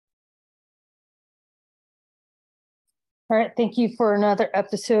All right. Thank you for another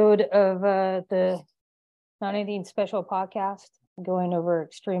episode of the Not Anything Special podcast, going over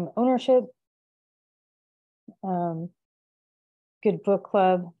extreme ownership. Good book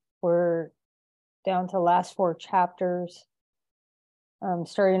club. We're down to last 4 chapters.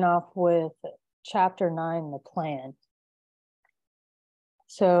 Starting off with chapter 9, the plan.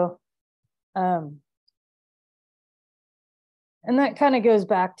 So, and that kind of goes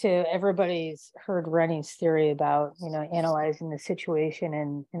back to everybody's heard Rennie's theory about, analyzing the situation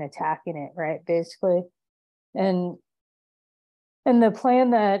and attacking it, right? Basically. And the plan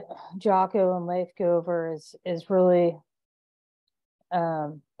that Jocko and Leif go over is really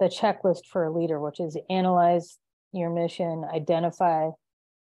the checklist for a leader, which is analyze your mission, identify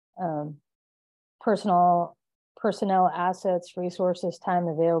personnel assets, resources, time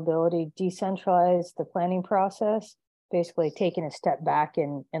availability, decentralize the planning process, basically taking a step back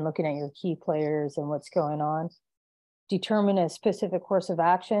and looking at your key players and what's going on, determine a specific course of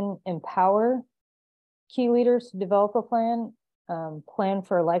action, empower key leaders to develop a plan, plan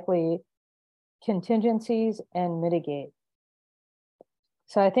for likely contingencies, and mitigate.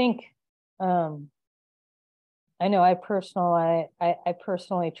 So I think, I know I personally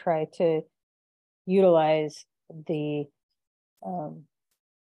try to utilize the,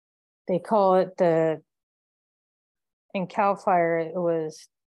 they call it in CAL FIRE, it was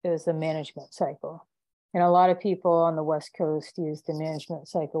the management cycle. And a lot of people on the West Coast use the management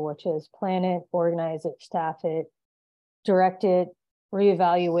cycle, which is plan it, organize it, staff it, direct it,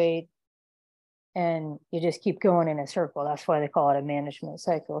 reevaluate, and you just keep going in a circle. That's why they call it a management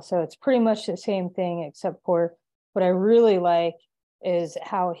cycle. So it's pretty much the same thing, except for what I really like is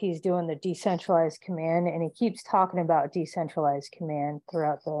how he's doing the decentralized command, and he keeps talking about decentralized command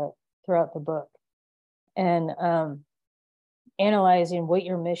throughout the book, and analyzing what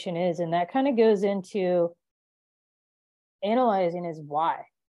your mission is. And that kind of goes into analyzing is why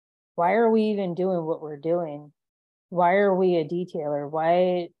are we even doing what we're doing? Why are we a detailer?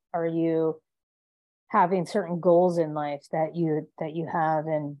 Why are you having certain goals in life that you have?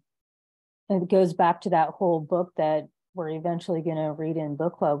 And it goes back to that whole book that we're eventually going to read in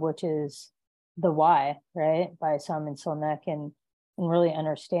book club, which is The Why, right, by Simon Sinek, and really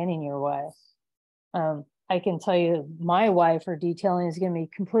understanding your why. I can tell you my why for detailing is going to be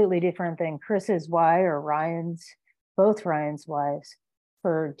completely different than Chris's why or both Ryan's whys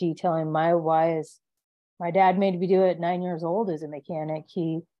for detailing. My why is my dad made me do it at 9 years old as a mechanic.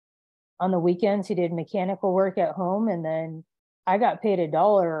 On the weekends, he did mechanical work at home, and then I got paid $1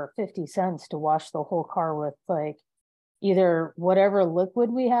 or 50 cents to wash the whole car with like either whatever liquid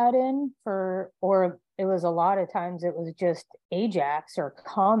we had in or it was a lot of times it was just Ajax or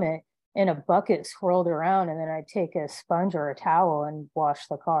Comet in a bucket swirled around, and then I'd take a sponge or a towel and wash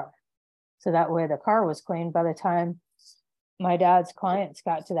the car. So that way the car was clean by the time my dad's clients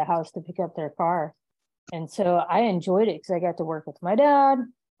got to the house to pick up their car. And so I enjoyed it because I got to work with my dad,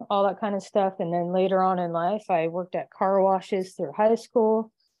 all that kind of stuff. And then later on in life, I worked at car washes through high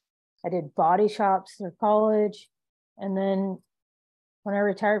school. I did body shops through college. And then when I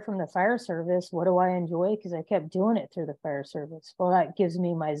retired from the fire service, what do I enjoy? Because I kept doing it through the fire service. Well, that gives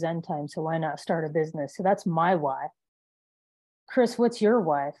me my Zen time. So why not start a business? So that's my why. Chris, what's your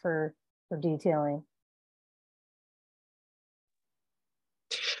why for detailing?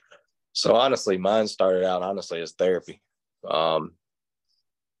 So honestly, mine started out as therapy. Coming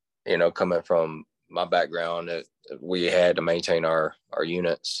from my background, we had to maintain our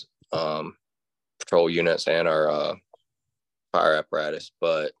units, patrol units, and our fire apparatus.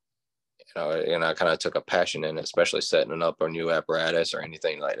 But and I kind of took a passion in it, especially setting up a new apparatus or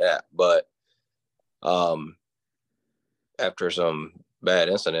anything like that. But after some bad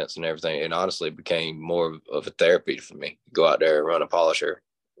incidents and everything, it honestly became more of a therapy for me. Go out there and run a polisher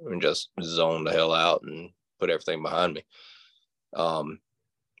and just zone the hell out and put everything behind me,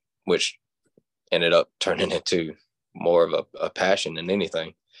 which ended up turning into more of a passion than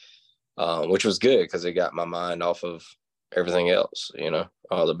anything, which was good because it got my mind off of everything else,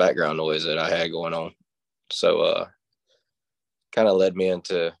 all the background noise that I had going on. So kind of led me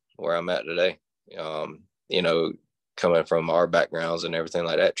into where I'm at today. Coming from our backgrounds and everything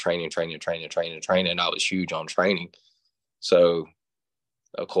like that, training. I was huge on training. So,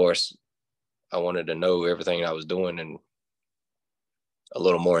 of course, I wanted to know everything I was doing and a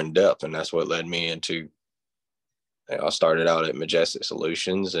little more in depth. And that's what led me into, I started out at Majestic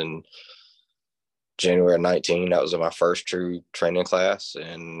Solutions in January of 19. That was my first true training class.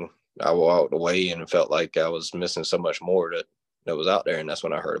 And I walked away and felt like I was missing so much more that was out there. And that's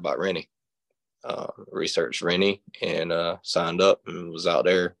when I heard about Rennie. Researched Rennie and signed up and was out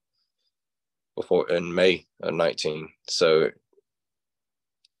there before in May of 19. So,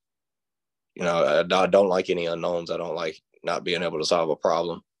 you know, I don't like any unknowns. I don't like not being able to solve a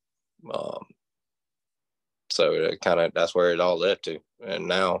problem. So that's where it all led to. And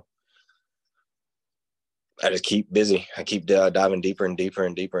now I just keep busy. I keep diving deeper and deeper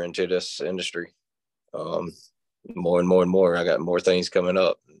and deeper into this industry. More and more and more. I got more things coming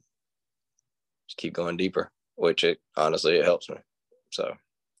up. Just keep going deeper, which it helps me. So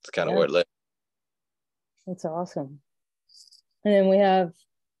it's kind of where it led. That's awesome. And then we have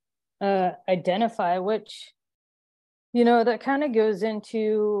identify, which, you know, that kind of goes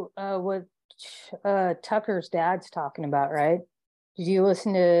into what Tucker's dad's talking about, right? Did you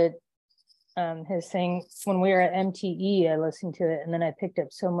listen to his thing when we were at MTE? I listened to it, and then I picked up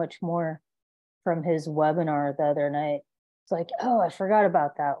so much more from his webinar the other night. It's like, oh, I forgot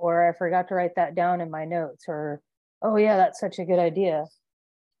about that, or I forgot to write that down in my notes, or, oh yeah, that's such a good idea.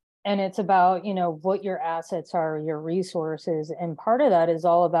 And it's about, you know, what your assets are, your resources. And part of that is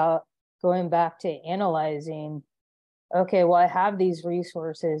all about going back to analyzing, okay, well, I have these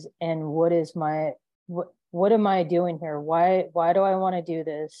resources, and what is my, what am I doing here? Why do I want to do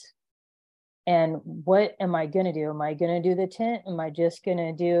this? And what am I going to do? Am I going to do the tint? Am I just going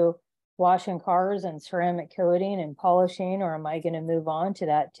to do washing cars and ceramic coating and polishing? Or am I going to move on to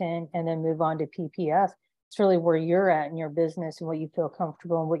that tint and then move on to PPF? It's really where you're at in your business and what you feel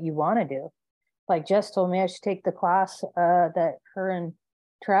comfortable and what you want to do. Like Jess told me I should take the class that her and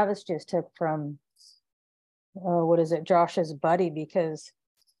Travis just took from, Josh's buddy, because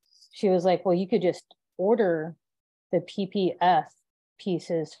she was like, well, you could just order the PPF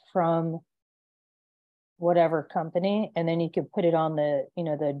pieces from whatever company, and then you could put it on the, you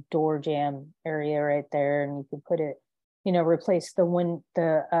know, the door jamb area right there, and you could put it, you know, replace the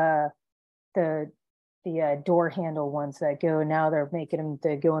door handle ones that go, now they're making them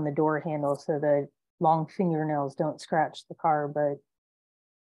to go in the door handle so the long fingernails don't scratch the car, but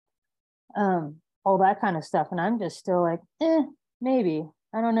all that kind of stuff. And I'm just still like, maybe.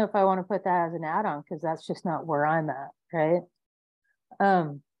 I don't know if I want to put that as an add-on, because that's just not where I'm at, right?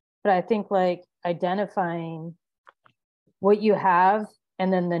 But I think like identifying what you have,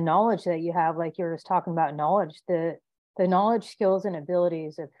 and then the knowledge that you have, like you were just talking about knowledge, the knowledge, skills, and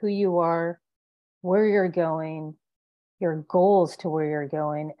abilities of who you are, where you're going, your goals to where you're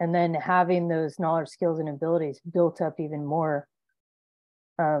going, and then having those knowledge, skills, and abilities built up even more.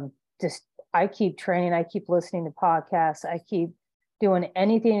 I keep training, I keep listening to podcasts, I keep doing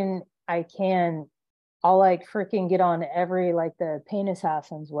anything I can. I'll like freaking get on every, like the Paint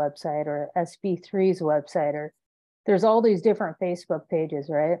Assassins website or SB3's website, or there's all these different Facebook pages,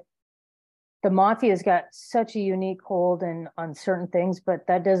 right? The Mafia's got such a unique hold on certain things, but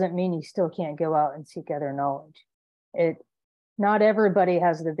that doesn't mean you still can't go out and seek other knowledge. Not everybody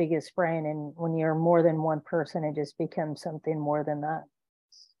has the biggest brain, and when you're more than one person, it just becomes something more than that.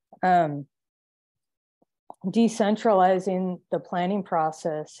 Decentralizing the planning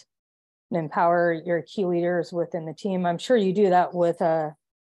process and empower your key leaders within the team. I'm sure you do that with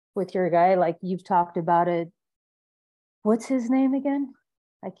your guy, like you've talked about it. What's his name again?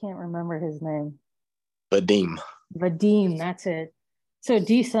 I can't remember his name. Vadim, that's it. So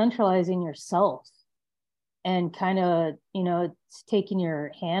decentralizing yourself and kind of, you know, it's taking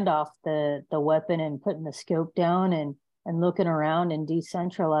your hand off the weapon and putting the scope down and looking around and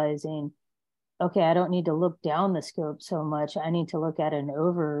decentralizing. Okay, I don't need to look down the scope so much. I need to look at an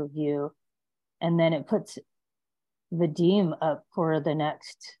overview, and then it puts Vadim up for the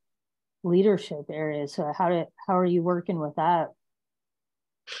next leadership area. So how are you working with that?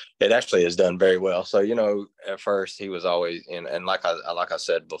 It actually has done very well. So, you know, at first he was always and like I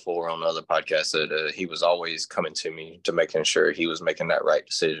said before on other podcasts, that he was always coming to me to making sure he was making that right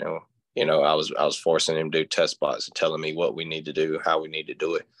decision. You know, I was forcing him to do test spots and telling me what we need to do, how we need to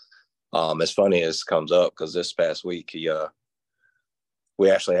do it. It's funny as comes up, because this past week we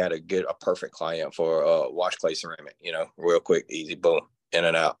actually had a perfect client for wash clay ceramic, you know, real quick, easy, boom, in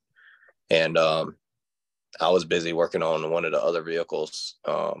and out. And I was busy working on one of the other vehicles,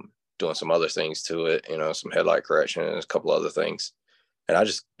 doing some other things to it, you know, some headlight correction and a couple other things. And I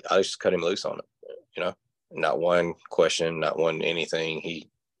just cut him loose on it, you know, not one question, not one anything. He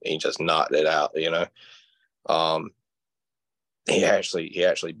just knocked it out, you know. He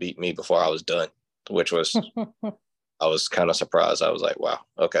actually beat me before I was done, which was, I was kind of surprised. I was like, wow,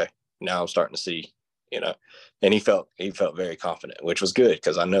 okay, now I'm starting to see, you know, and he felt very confident, which was good,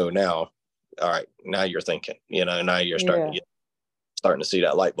 because I know now, all right, now you're thinking, you know, now you're starting to see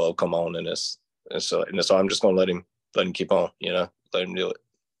that light bulb come on, and so I'm just going to let him keep on, you know, let him do it.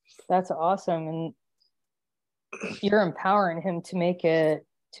 That's awesome. And you're empowering him to make it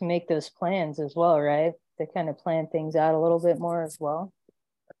to make those plans as well, right? To kind of plan things out a little bit more as well.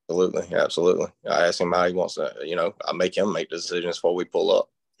 Absolutely. Absolutely. I ask him how he wants to, I make him make the decisions before we pull up,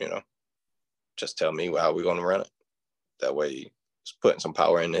 just tell me how we're going to run it. That way he's putting some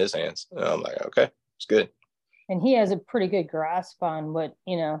power in his hands. And I'm like, okay, it's good. And he has a pretty good grasp on what,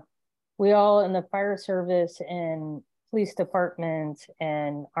 we all in the fire service and police departments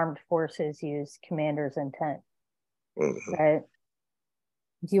and armed forces use commander's intent, right?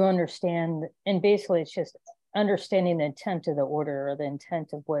 Do you understand? And basically it's just understanding the intent of the order or the intent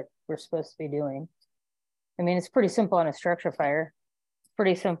of what we're supposed to be doing. I mean, it's pretty simple on a structure fire,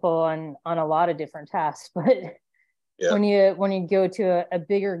 pretty simple on a lot of different tasks, but when you go to a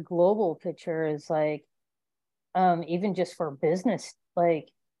bigger global picture, is like, even just for business, like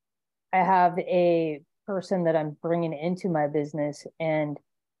I have a person that I'm bringing into my business, and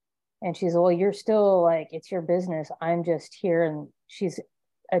she's, well, you're still like, it's your business, I'm just here. And she's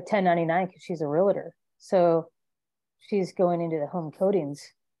a 1099 because she's a realtor, so she's going into the home coatings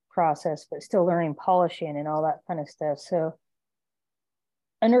process, but still learning polishing and all that kind of stuff. So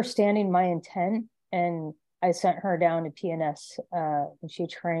understanding my intent, and I sent her down to PNS, and she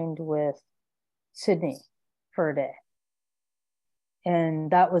trained with Sydney for a day.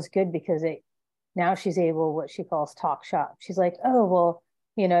 And that was good because now she's able, what she calls talk shop. She's like, oh, well,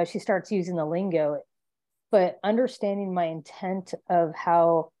 she starts using the lingo, but understanding my intent of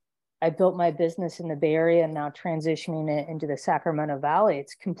how I built my business in the Bay Area and now transitioning it into the Sacramento Valley,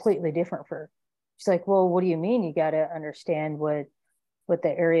 it's completely different for her. She's like, well, what do you mean? You got to understand what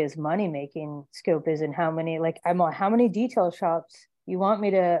the area's money-making scope is, and how many, like, how many detail shops you want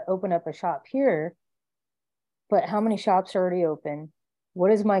me to open up a shop here, but how many shops are already open?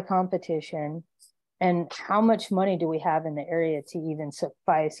 What is my competition? And how much money do we have in the area to even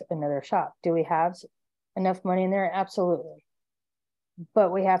suffice another shop? Do we have enough money in there? Absolutely.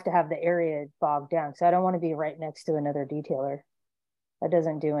 But we have to have the area bogged down, because I don't want to be right next to another detailer. That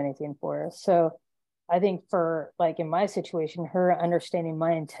doesn't do anything for us. So I think for, like, in my situation, her understanding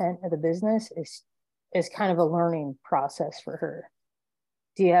my intent of the business is kind of a learning process for her.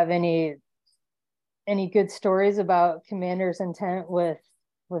 Do you have any good stories about commander's intent with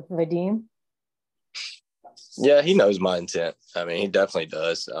Vadim? Yeah, he knows my intent. I mean, he definitely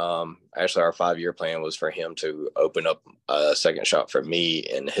does. Actually, our 5-year plan was for him to open up a second shop for me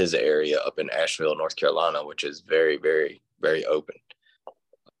in his area up in Asheville, North Carolina, which is very, very, very open.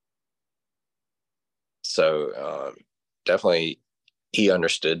 So definitely he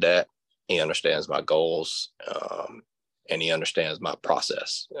understood that. He understands my goals, and he understands my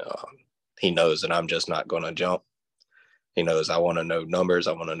process. He knows that I'm just not going to jump. He knows I want to know numbers.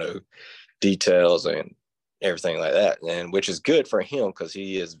 I want to know details and everything like that. And which is good for him, because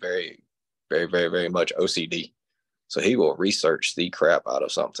he is very, very, very, very much OCD. So he will research the crap out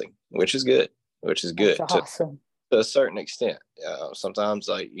of something, which is good. That's awesome. To a certain extent. Sometimes,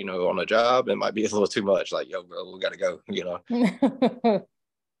 like, on a job, it might be a little too much. Like, yo, bro, we got to go,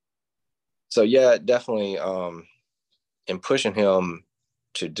 So yeah, definitely in pushing him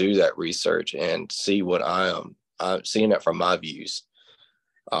to do that research and see what I'm seeing it from my views,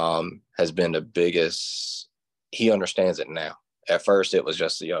 has been the biggest. He understands it now. At first it was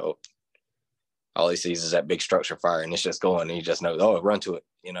just, all he sees is that big structure fire and it's just going, and he just knows, oh, run to it,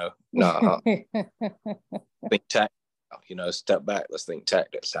 think tactics, step back, let's think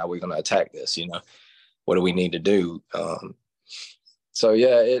tactics. How are we going to attack this? What do we need to do? So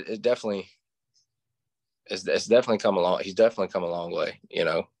yeah, it definitely, it's definitely come along. He's definitely come a long way,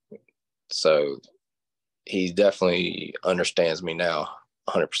 so he definitely understands me now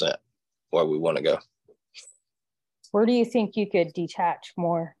 100% where we want to go. Where do you think you could detach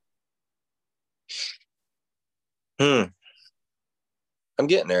more? I'm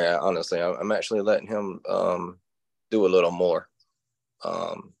getting there, honestly. I'm actually letting him do a little more.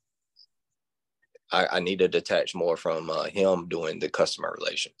 I need to detach more from him doing the customer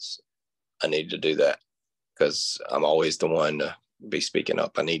relations. I need to do that because I'm always the one to be speaking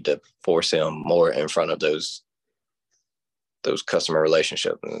up. I need to force him more in front of those customer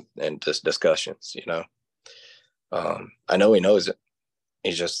relationships and just discussions, I know he knows it.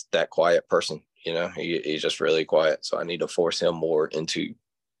 He's just that quiet person, he's just really quiet. So I need to force him more into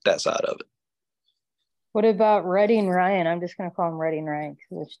that side of it. What about Redding Ryan? I'm just going to call him Redding Ryan because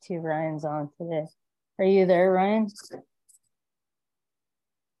there's 2 Ryans on today. Are you there, Ryan?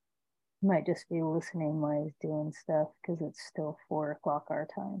 Might just be listening while he's doing stuff because it's still 4 o'clock our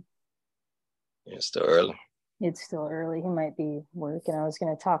time. Yeah, it's still early. It's still early. He might be working. I was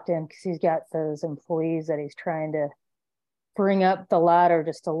going to talk to him because he's got those employees that he's trying to bring up the ladder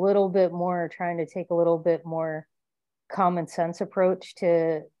just a little bit more, trying to take a little bit more common sense approach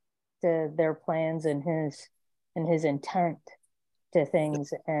to their plans and his intent to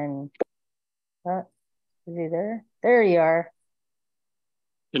things. And is he there? There you are.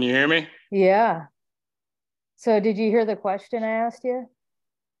 Can you hear me? Yeah. So did you hear the question I asked you?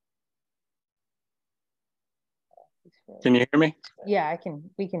 Can you hear me? Yeah,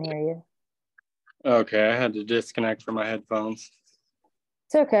 we can hear you. Okay, I had to disconnect from my headphones.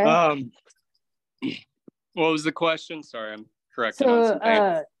 It's okay. What was the question? Sorry, I'm correcting on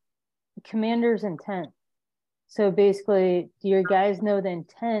something. Commander's intent. So basically, do you guys know the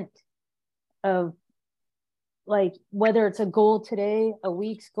intent of, like, whether it's a goal today, a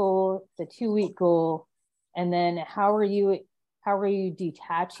week's goal, the 2-week goal, and then how are you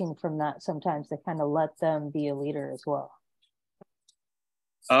detaching from that sometimes to kind of let them be a leader as well?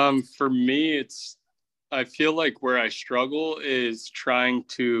 For me, I feel like where I struggle is trying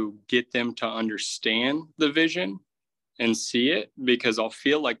to get them to understand the vision and see it, because I'll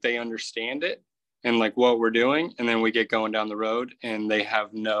feel like they understand it and like what we're doing. And then we get going down the road and they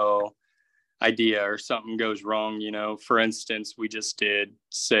have no idea, or something goes wrong. You know, for instance, we just did,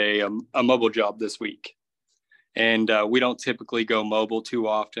 say, a mobile job this week. And we don't typically go mobile too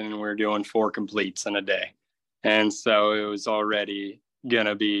often. And we're doing 4 completes in a day. And so it was already going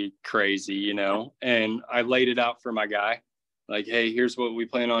to be crazy, you know. And I laid it out for my guy. Like, hey, here's what we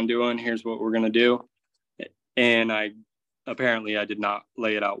plan on doing. Here's what we're going to do. And I did not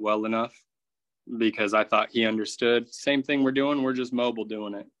lay it out well enough, because I thought he understood. Same thing we're doing. We're just mobile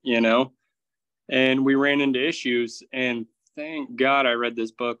doing it, you know. And we ran into issues. And thank God I read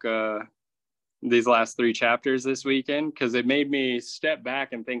this book, these last 3 chapters this weekend, because it made me step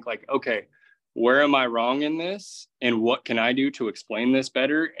back and think, like, okay, where am I wrong in this? And what can I do to explain this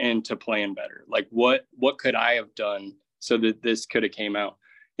better and to plan better? Like, what could I have done so that this could have came out?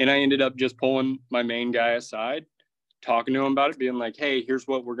 And I ended up just pulling my main guy aside, talking to him about it, being like, hey, here's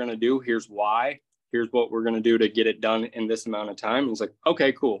what we're going to do. Here's why. Here's what we're going to do to get it done in this amount of time. And he's like,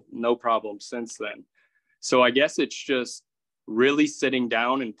 okay, cool. No problem since then. So I guess it's just really sitting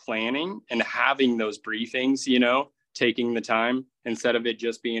down and planning and having those briefings, you know, taking the time, instead of it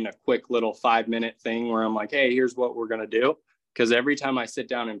just being a quick little 5-minute thing where I'm like, hey, here's what we're going to do. Because every time I sit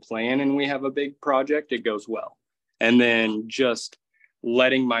down and plan and we have a big project, it goes well. And then just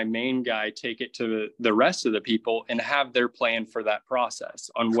letting my main guy take it to the rest of the people and have their plan for that process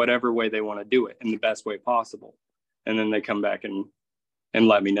on whatever way they want to do it in the best way possible. And then they come back and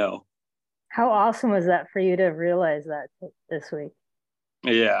let me know. How awesome was that for you to realize that this week?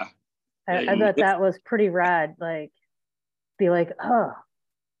 Yeah. I bet that was pretty rad. Like, be like, oh.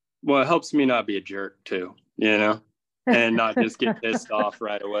 Well, it helps me not be a jerk too, you know, and not just get pissed off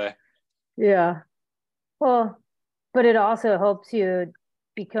right away. Yeah. Well, but it also helps you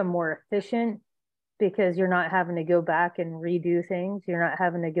become more efficient, because you're not having to go back and redo things. You're not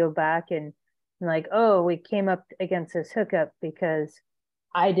having to go back and like, oh, we came up against this hookup because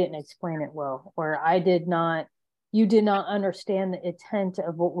I didn't explain it well, or you did not understand the intent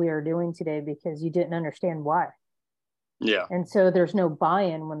of what we are doing today because you didn't understand why. Yeah. And so there's no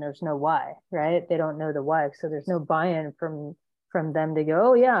buy-in when there's no why, right? They don't know the why. So there's no buy-in from them to go,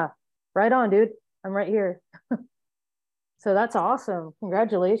 oh yeah, right on, dude. I'm right here. So that's awesome.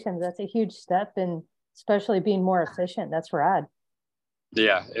 Congratulations. That's a huge step, and especially being more efficient. That's rad.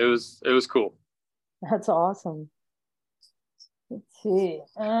 Yeah, it was cool. That's awesome. Let's see.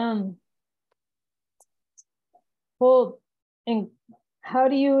 Well, and how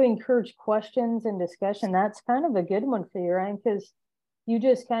do you encourage questions and discussion? That's kind of a good one for you, Ryan, because you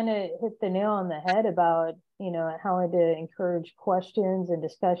just kind of hit the nail on the head about, you know, how to encourage questions and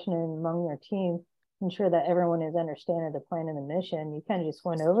discussion among your team, ensure that everyone is understanding the plan and the mission. You kind of just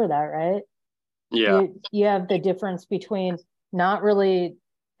went over that, right? Yeah. You have the difference between not really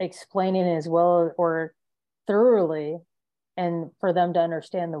explaining it as well or thoroughly, and for them to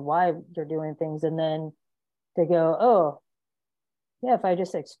understand the why you're doing things, and then to go, oh, yeah, if I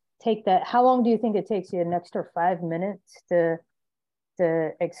just take that, how long do you think it takes you? An extra 5 minutes to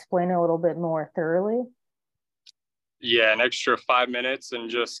explain a little bit more thoroughly? Yeah, an extra 5 minutes, and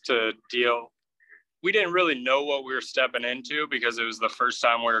just to deal. We didn't really know what we were stepping into because it was the first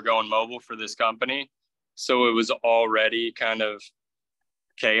time we were going mobile for this company. So it was already kind of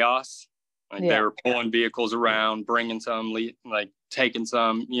chaos. Like, they were pulling vehicles around, bringing some, like taking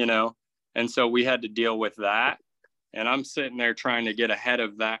some, you know. And so we had to deal with that. And I'm sitting there trying to get ahead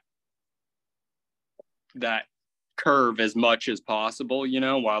of that curve as much as possible, you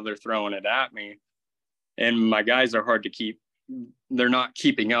know, while they're throwing it at me. And my guys are hard to keep. They're not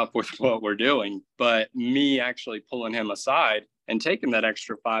keeping up with what we're doing. But me actually pulling him aside and taking that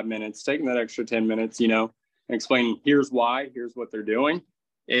extra 5 minutes, taking that extra 10 minutes, you know, and explaining here's why, here's what they're doing,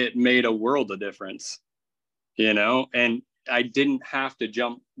 it made a world of difference, you know? And I didn't have to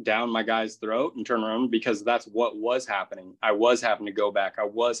jump down my guy's throat and turn around, because that's what was happening. I was having to go back. I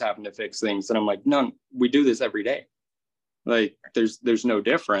was having to fix things. And I'm like, no, we do this every day. Like there's no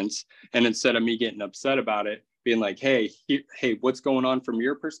difference. And instead of me getting upset about it, being like, hey, what's going on from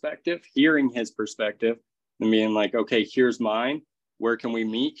your perspective, hearing his perspective and being like, okay, here's mine. Where can we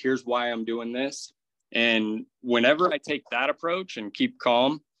meet? Here's why I'm doing this. And whenever I take that approach and keep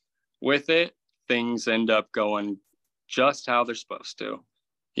calm with it, things end up going just how they're supposed to,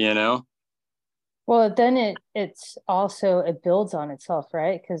 you know? Well, then it's also, it builds on itself,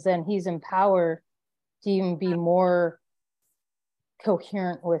 right? Because then he's empowered to even be more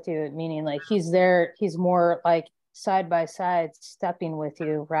coherent with you, meaning like he's there, he's more like side by side stepping with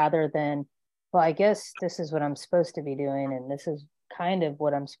you, rather than, well, I guess this is what I'm supposed to be doing, and this is kind of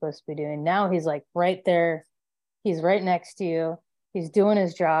what I'm supposed to be doing. Now he's like right there, he's right next to you, he's doing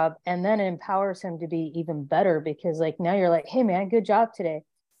his job, and then it empowers him to be even better, because like now you're like, hey man, good job today,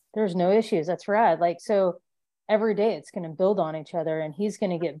 there's no issues, that's rad. Like, so every day it's going to build on each other, and he's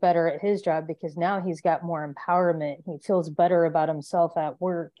going to get better at his job because now he's got more empowerment. He feels better about himself at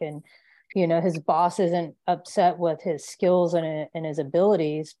work, and you know, his boss isn't upset with his skills and his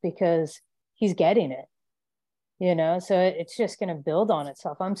abilities because he's getting it, you know? So it's just going to build on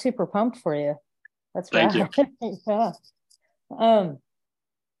itself. I'm super pumped for you. That's Thank rad. you. Yeah.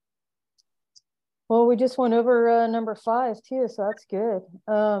 Well, we just went over number 5 too, so that's good.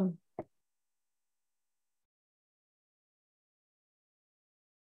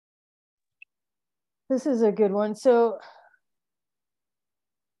 This is a good one. So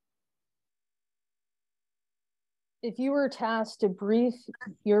if you were tasked to brief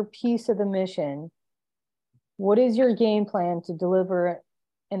your piece of the mission, what is your game plan to deliver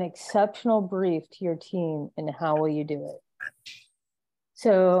an exceptional brief to your team, and how will you do it?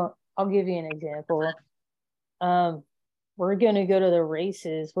 So I'll give you an example. We're going to go to the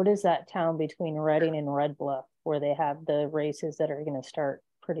races. What is that town between Reading and Red Bluff where they have the races that are going to start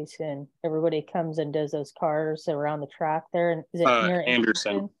pretty soon? Everybody comes and does those cars around the track there. And is it near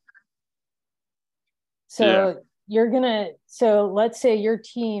Anderson? So yeah. So let's say your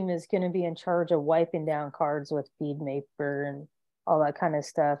team is going to be in charge of wiping down cards with Bead Maper and all that kind of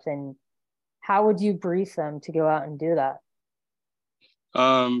stuff. And how would you brief them to go out and do that?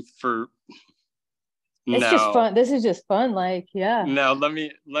 It's just fun. This is just fun. Like, yeah. Now let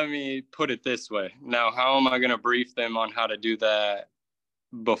me put it this way. Now, how am I going to brief them on how to do that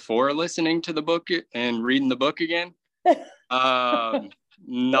before listening to the book and reading the book again?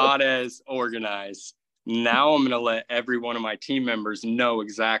 Not as organized. Now I'm going to let every one of my team members know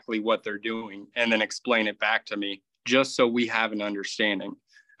exactly what they're doing and then explain it back to me, just so we have an understanding.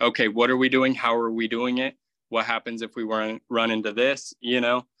 Okay, what are we doing? How are we doing it? What happens if we run into this? You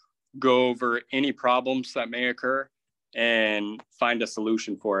know, go over any problems that may occur and find a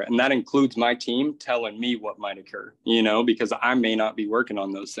solution for it. And that includes my team telling me what might occur, you know, because I may not be working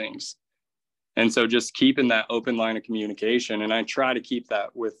on those things. And so just keeping that open line of communication. And I try to keep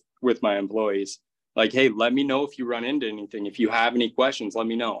that with my employees. Like, hey, let me know if you run into anything. If you have any questions, let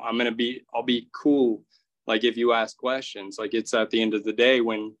me know. I'll be cool. Like if you ask questions, like it's at the end of the day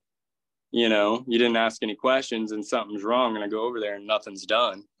when, you know, you didn't ask any questions and something's wrong, and I go over there and nothing's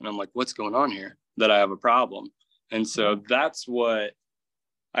done. And I'm like, what's going on here? That I have a problem. And so that's what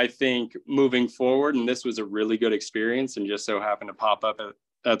I think moving forward. And this was a really good experience and just so happened to pop up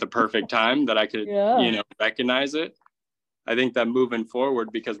at the perfect time that I could, you know, recognize it. I think that moving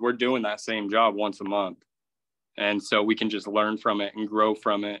forward, because we're doing that same job once a month. And so we can just learn from it and grow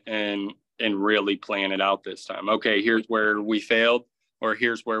from it and really plan it out this time. Okay, here's where we failed, or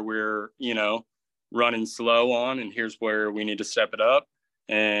here's where we're, you know, running slow on, and here's where we need to step it up,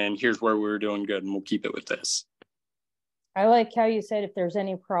 and here's where we're doing good, and we'll keep it with this. I like how you said if there's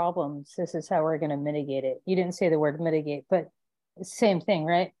any problems, this is how we're going to mitigate it. You didn't say the word mitigate, but same thing,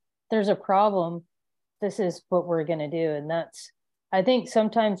 right? There's a problem, this is what we're going to do. And that's, I think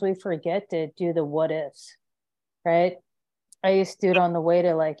sometimes we forget to do the what ifs, right? I used to do it on the way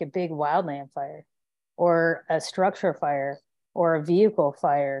to like a big wildland fire or a structure fire or a vehicle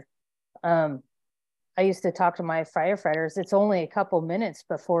fire. I used to talk to my firefighters. It's only a couple minutes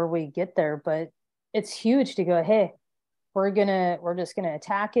before we get there, but it's huge to go, hey, we're just gonna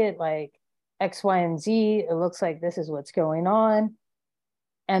attack it like X, Y, and Z. It looks like this is what's going on.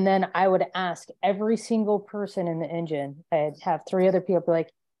 And then I would ask every single person in the engine. I'd have 3 other people be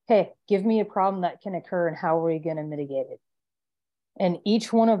like, hey, give me a problem that can occur and how are we going to mitigate it? And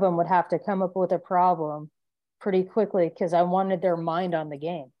each one of them would have to come up with a problem pretty quickly because I wanted their mind on the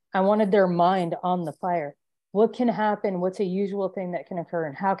game. I wanted their mind on the fire. what can happen? What's a usual thing that can occur?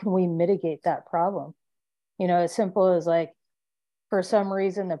 And how can we mitigate that problem? You know, as simple as like, for some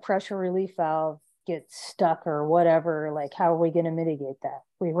reason, the pressure relief valve gets stuck or whatever, like how are we going to mitigate that?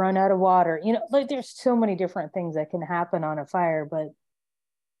 We run out of water, you know, like there's so many different things that can happen on a fire, but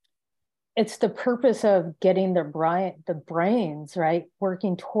it's the purpose of getting the brains, right,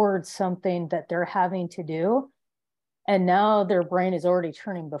 working towards something that they're having to do. And now their brain is already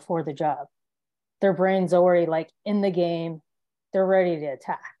turning before the job. Their brain's already like in the game. They're ready to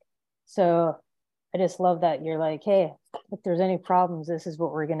attack. So I just love that you're like, hey, if there's any problems, this is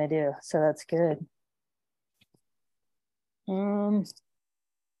what we're going to do. So that's good. We're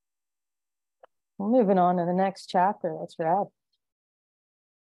moving on to the next chapter. That's rad.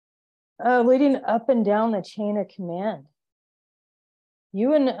 Leading up and down the chain of command.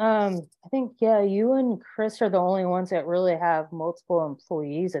 You and I think, yeah, you and Chris are the only ones that really have multiple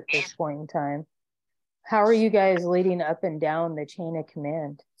employees at this point in time. How are you guys leading up and down the chain of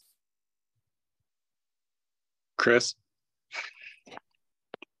command? Chris?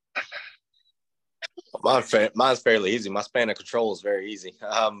 Mine's fairly easy. My span of control is very easy.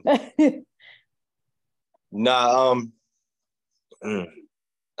 That's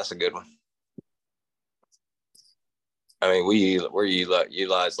a good one. I mean, we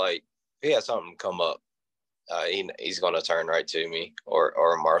utilize, like, if he has something come up, he's going to turn right to me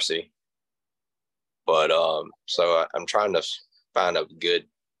or Marcy. But so I'm trying to find a good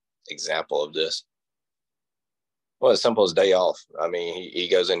example of this. Well, as simple as day off. I mean, he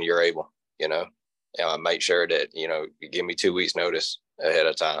goes into you're able, you know, and I make sure that, you know, you give me 2 weeks notice ahead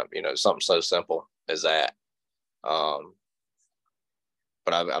of time, you know, something so simple as that. But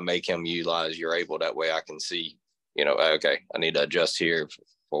I make him utilize you're able, that way I can see, you know, okay, I need to adjust here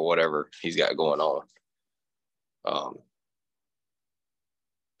for whatever he's got going on.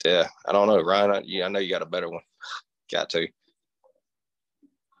 Yeah, I don't know, Ryan. I know you got a better one. Got to.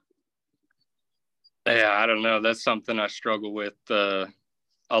 Yeah, I don't know. That's something I struggle with a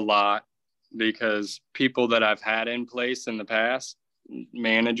lot, because people that I've had in place in the past,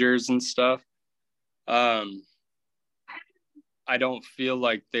 managers and stuff, I don't feel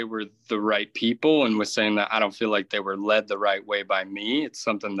like they were the right people. And with saying that, I don't feel like they were led the right way by me. It's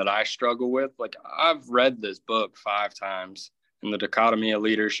something that I struggle with. Like, I've read this book 5 times, in the Dichotomy of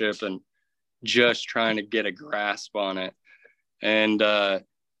Leadership, and just trying to get a grasp on it. And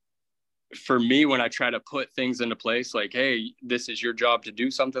for me, when I try to put things into place, like, hey, this is your job to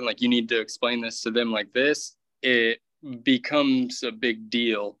do something, like, you need to explain this to them like this, it becomes a big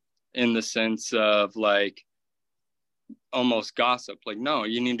deal, in the sense of, like, almost gossip. Like, no,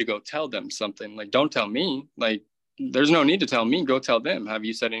 you need to go tell them something. Like, don't tell me. Like, there's no need to tell me. Go tell them. Have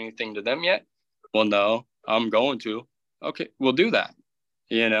you said anything to them yet? Well, no, I'm going to. Okay, we'll do that,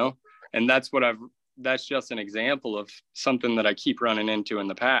 you know? And that's just an example of something that I keep running into in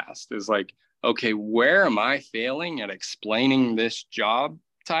the past, is like, okay, where am I failing at explaining this job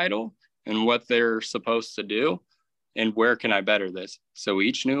title and what they're supposed to do? And where can I better this? So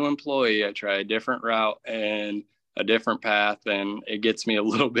each new employee, I try a different route and a different path, and it gets me a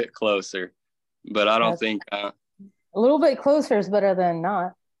little bit closer. But I don't think a little bit closer is better than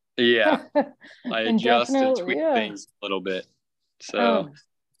not. Yeah, I adjust and tweak things a little bit. So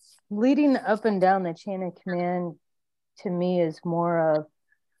leading up and down the chain of command, to me, is more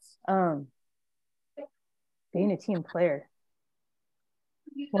of being a team player.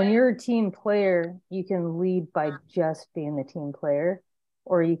 When you're a team player, you can lead by just being the team player,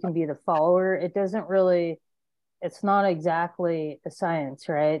 or you can be the follower. It's not exactly a science,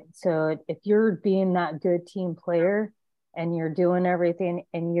 right? So if you're being that good team player and you're doing everything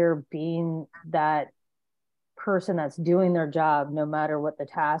and you're being that person that's doing their job, no matter what the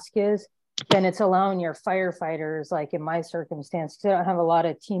task is, then it's allowing your firefighters, like in my circumstance, because I don't have a lot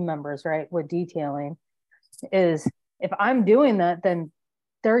of team members, right, with detailing, is if I'm doing that, then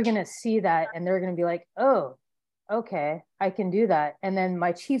they're going to see that and they're going to be like, oh, okay, I can do that. And then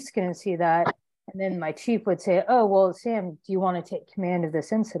my chief's going to see that. And then my chief would say, oh, well, Sam, do you want to take command of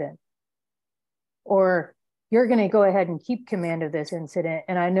this incident? Or you're going to go ahead and keep command of this incident.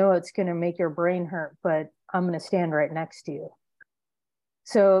 And I know it's going to make your brain hurt, but I'm going to stand right next to you.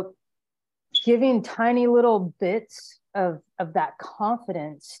 So giving tiny little bits of that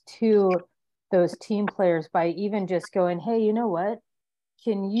confidence to those team players by even just going, hey, you know what?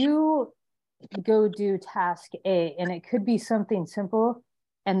 Can you go do task A? And it could be something simple.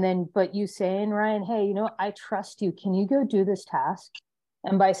 And then, but you saying, Ryan, hey, you know, I trust you. Can you go do this task?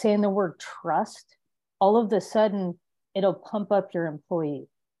 And by saying the word trust, all of a sudden, it'll pump up your employee.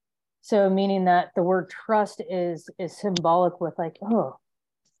 So meaning that the word trust is symbolic with, like, oh,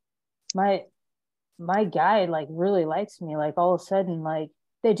 my my guy like really likes me, like all of a sudden, like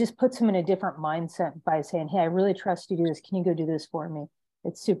they just puts him in a different mindset by saying, hey, I really trust you to do this. Can you go do this for me?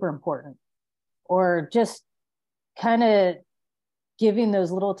 It's super important. Or just kind of giving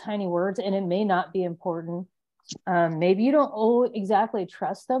those little tiny words, and it may not be important. Maybe you don't exactly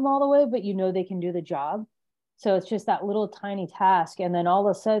trust them all the way, but you know they can do the job. So it's just that little tiny task. And then all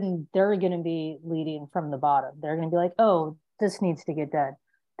of a sudden they're going to be leading from the bottom. They're going to be like, oh, this needs to get done.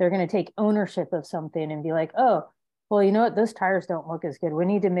 They're going to take ownership of something and be like, oh, well, you know what? Those tires don't look as good. We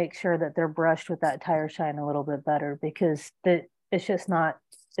need to make sure that they're brushed with that tire shine a little bit better, because it's just not,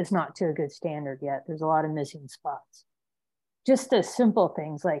 it's not to a good standard yet. There's a lot of missing spots. Just the simple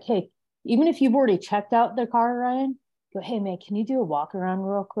things like, hey, even if you've already checked out the car, Ryan, go, hey man, can you do a walk around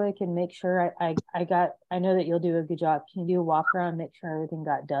real quick and make sure I know that you'll do a good job. Can you do a walk around, make sure everything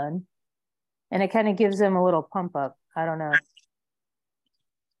got done? And it kind of gives them a little pump up. I don't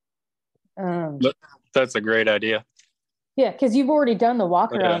know. That's a great idea. Yeah, because you've already done the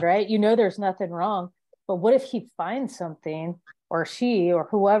walk around, right? You know there's nothing wrong. But what if he finds something, or she or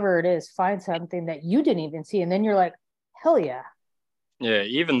whoever it is finds something that you didn't even see, and then you're like, hell yeah. Yeah,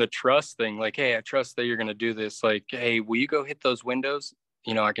 even the trust thing, like, hey, I trust that you're going to do this. Like, hey, will you go hit those windows?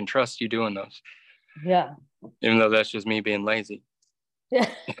 You know, I can trust you doing those. Yeah. Even though that's just me being lazy. Yeah.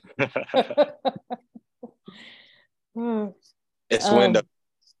 It's window.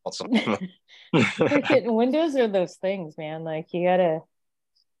 Awesome. Freaking windows are those things, man. Like you gotta,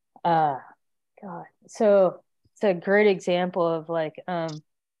 God. So it's a great example of like,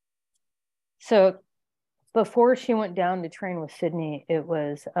 so before she went down to train with Sydney, it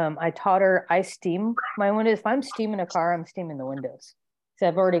was, I taught her, I steam my windows. If I'm steaming a car, I'm steaming the windows. So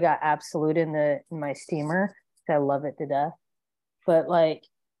I've already got Absolute in my steamer. I love it to death. But like,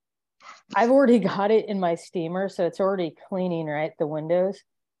 I've already got it in my steamer, so it's already cleaning, right, the windows.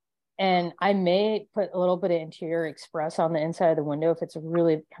 And I may put a little bit of Interior Express on the inside of the window if it's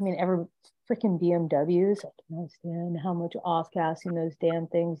really, I mean, every freaking BMWs, I can't stand how much off-gassing those damn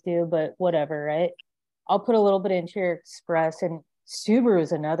things do, but whatever, right? I'll put a little bit of Interior Express. And Subaru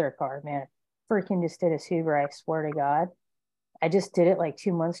is another car, man. Freaking just did a Subaru, I swear to God. I just did it like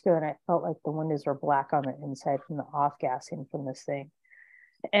 2 months ago, and I felt like the windows were black on the inside from the off-gassing from this thing.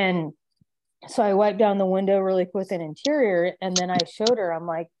 And so I wiped down the window really quick with an interior, and then I showed her, I'm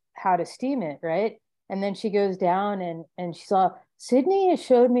like, how to steam it, right? And then she goes down and she saw, Sydney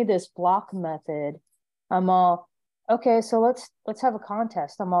showed me this block method. I'm all, okay, so let's have a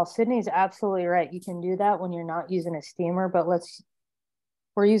contest. I'm all, Sydney's absolutely right. You can do that when you're not using a steamer, but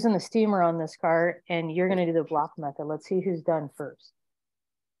we're using the steamer on this car, and you're gonna do the block method. Let's see who's done first.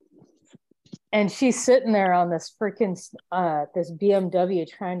 And she's sitting there on this freaking this BMW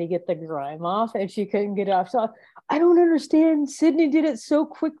trying to get the grime off, and she couldn't get it off. So I don't understand. Sydney did it so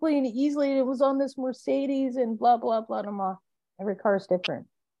quickly and easily, and it was on this Mercedes and blah blah blah. And I'm all, every car is different.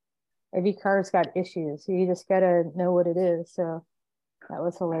 Every car's got issues. So you just gotta know what it is. So that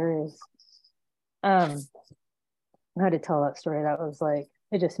was hilarious. I had to tell that story. That was like,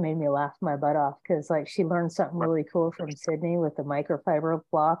 it just made me laugh my butt off, because like she learned something really cool from Sydney with the microfiber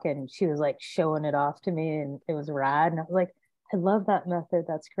block, and she was like showing it off to me, and it was rad. And I was like, I love that method.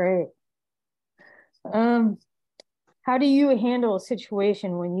 That's great. How do you handle a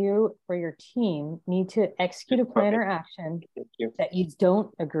situation when you or your team need to execute a plan or action that you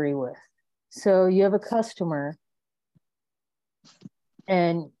don't agree with? So you have a customer,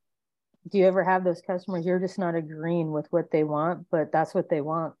 and do you ever have those customers you're just not agreeing with what they want, but that's what they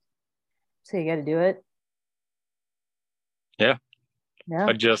want, so you got to do it? Yeah.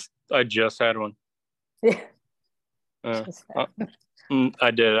 I just had one. I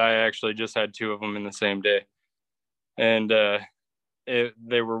did. I actually just had 2 of them in the same day, and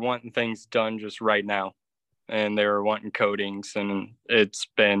they were wanting things done just right now, and they were wanting coatings, and it's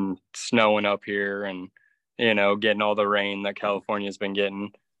been snowing up here, and getting all the rain that California's been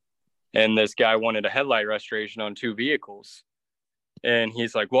getting. And this guy wanted a headlight restoration on 2 vehicles. And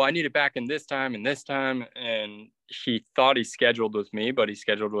he's like, well, I need it back in this time and this time. And he thought he scheduled with me, but he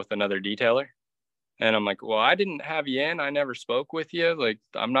scheduled with another detailer. And I'm like, well, I didn't have you in. I never spoke with you. Like,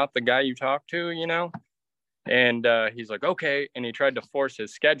 I'm not the guy you talk to. And he's like, okay. And he tried to force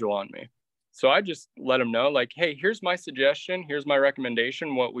his schedule on me. So I just let him know, like, hey, here's my suggestion. Here's my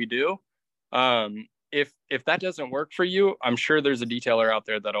recommendation, what we do. If that doesn't work for you, I'm sure there's a detailer out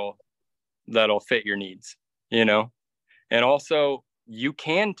there that'll fit your needs, and also you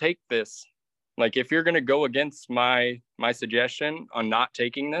can take this, like, if you're going to go against my suggestion on not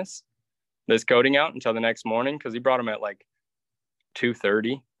taking this coating out until the next morning, because he brought them at like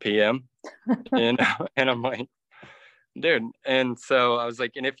 2:30 p.m. and I'm like, Dude. And so I was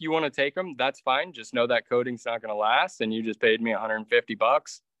like, and if you want to take them, that's fine. Just know that coating's not going to last. And you just paid me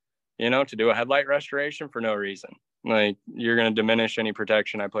 $150, to do a headlight restoration for no reason. Like, you're going to diminish any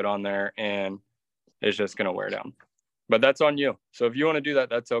protection I put on there, and it's just going to wear down. But that's on you. So if you want to do that,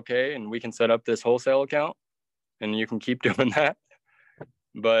 that's okay. And we can set up this wholesale account and you can keep doing that.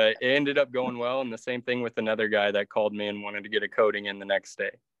 But it ended up going well. And the same thing with another guy that called me and wanted to get a coating in the next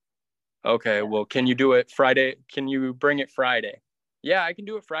day. Okay, well, can you do it Friday? Can you bring it Friday? Yeah, I can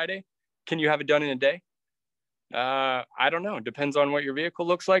do it Friday. Can you have it done in a day? I don't know. Depends on what your vehicle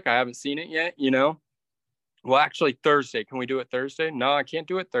looks like. I haven't seen it yet, Well, actually, Thursday. Can we do it Thursday? No, I can't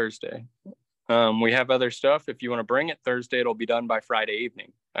do it Thursday. We have other stuff. If you want to bring it Thursday, it'll be done by Friday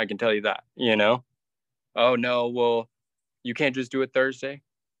evening. I can tell you that, Oh, no, well, you can't just do it Thursday?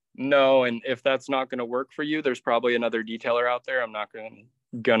 No, and if that's not going to work for you, there's probably another detailer out there. I'm not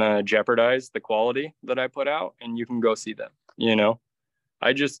gonna jeopardize the quality that I put out, and you can go see them.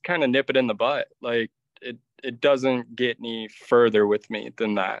 I just kind of nip it in the butt. Like, it doesn't get any further with me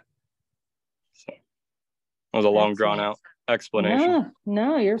than that. So it was a long drawn out explanation.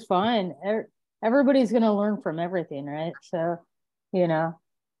 No, you're fine. Everybody's gonna learn from everything, right? So, so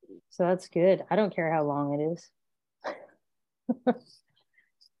that's good. I don't care how long it is.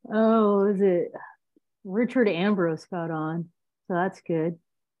 Oh, is it Richard Ambrose got on? So that's good.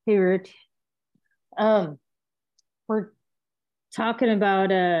 Hey, Rich. We're talking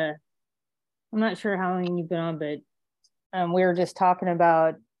about I'm not sure how long you've been on, but we were just talking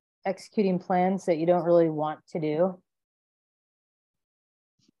about executing plans that you don't really want to do,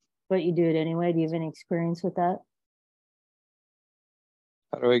 but you do it anyway. Do you have any experience with that?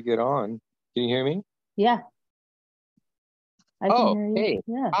 How do I get on? Can you hear me? Yeah. I can hear you. Hey.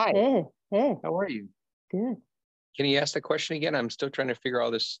 Yeah. Hi. Hey. How are you? Good. Can you ask the question again? I'm still trying to figure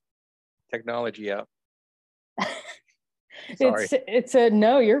all this technology out. Sorry. It's a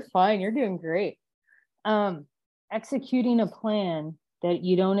no, you're fine. You're doing great. Executing a plan that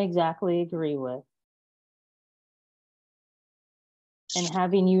you don't exactly agree with and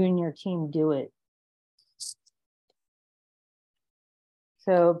having you and your team do it.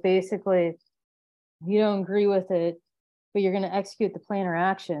 So basically, you don't agree with it, but you're going to execute the plan or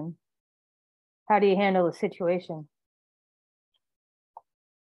action. How do you handle the situation?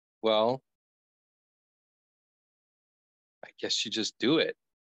 Well, I guess you just do it.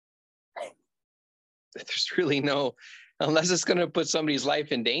 There's really unless it's going to put somebody's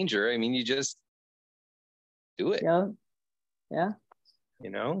life in danger. I mean, you just do it. Yeah.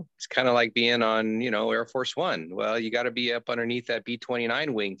 It's kind of like being on, Air Force One. Well, you got to be up underneath that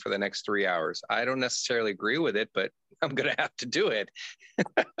B-29 wing for the next 3 hours. I don't necessarily agree with it, but I'm going to have to do it.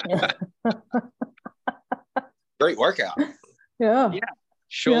 Great workout. Yeah.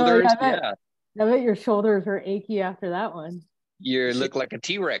 Shoulders. I bet your shoulders are achy after that one. You look like a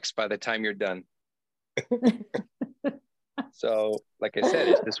T-Rex by the time you're done. So, like I said,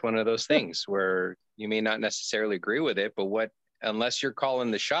 it's just one of those things where you may not necessarily agree with it, but unless you're calling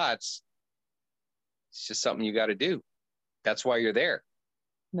the shots, it's just something you got to do. That's why you're there.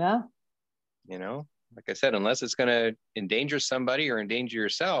 Yeah. Like I said, unless it's going to endanger somebody or endanger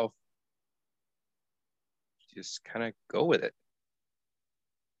yourself, just kind of go with it.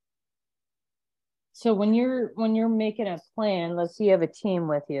 So when you're making a plan, let's say you have a team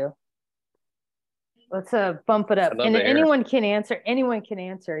with you. Let's bump it up. And anyone can answer.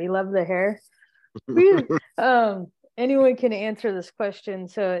 You love the hair. Anyone can answer this question.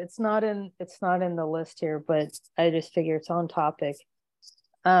 So it's not in the list here, but I just figure it's on topic.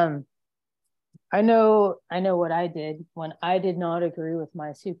 I know what I did when I did not agree with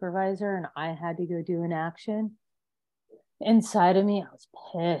my supervisor and I had to go do an action. Inside of me, I was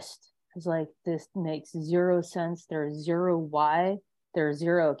pissed. I was like, this makes zero sense. There's zero why. There's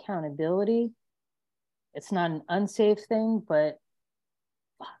zero accountability. It's not an unsafe thing, but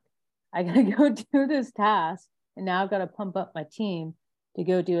fuck, I gotta go do this task. And now I've got to pump up my team to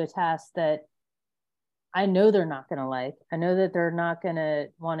go do a task that I know they're not going to like. I know that they're not going to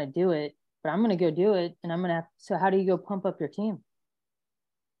want to do it, but I'm going to go do it. And I'm going to so how do you go pump up your team?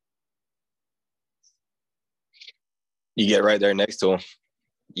 You get right there next to them.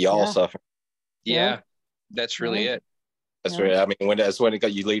 Y'all suffer. Yeah. That's really it. That's right. I mean, when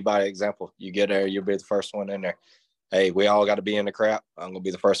you lead by example. You get there, you'll be the first one in there. Hey, we all got to be in the crap. I'm going to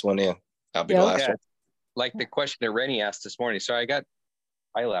be the first one in. I'll be the last one. Like the question that Rennie asked this morning. So I got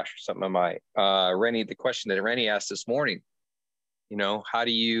eyelash or something on my Rennie. The question that Rennie asked this morning. How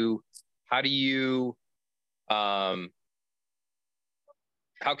do you how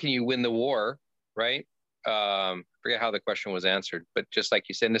can you win the war, right? Forget how the question was answered, but just like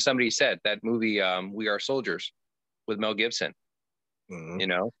you said, and somebody said that movie, We Are Soldiers, with Mel Gibson. Mhm. You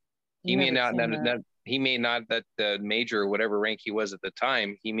know, he may Never not, seen that. he may not, that the major or whatever rank he was at the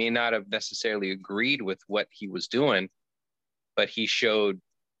time, he may not have necessarily agreed with what he was doing, but he showed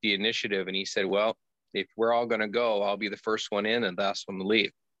the initiative and he said, well, if we're all going to go, I'll be the first one in and the last one to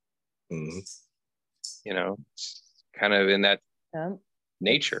leave. Mhm. You know, it's kind of in that Yeah.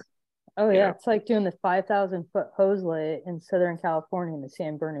 nature. Oh You yeah, know? it's like doing the 5,000-foot hose lay in Southern California in the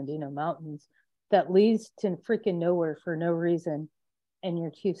San Bernardino Mountains that leads to freaking nowhere for no reason. And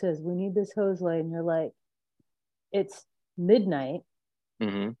your chief says, we need this hose lay. And you're like, it's midnight.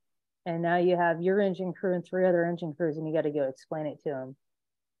 Mhm. And now you have your engine crew and 3 other engine crews, and you got to go explain it to them.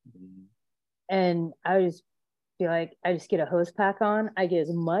 And I just be like, I just get a hose pack on. I get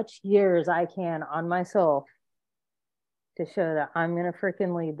as much gear as I can on myself to show that I'm going to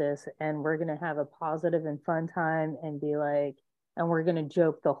freaking lead this, and we're going to have a positive and fun time and be like, and we're going to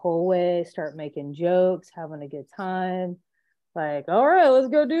joke the whole way, start making jokes, having a good time. Like, all right, let's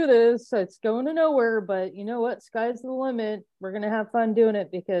go do this. So it's going to nowhere, but you know what? Sky's the limit. We're going to have fun doing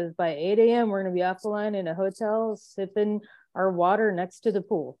it, because by 8 a.m., we're going to be off the line in a hotel, sipping our water next to the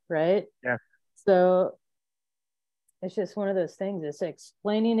pool, right? Yeah. So it's just one of those things. It's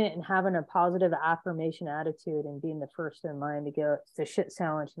explaining it and having a positive affirmation attitude and being the first in line to go, it's a shit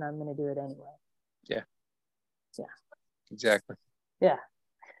sandwich and I'm going to do it anyway. Yeah. Yeah. Exactly. Yeah.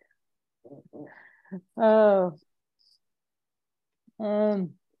 Oh.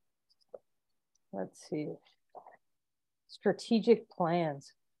 Let's see. Strategic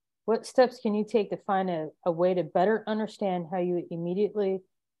plans. What steps can you take to find a way to better understand how your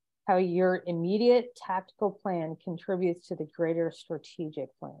immediate tactical plan contributes to the greater strategic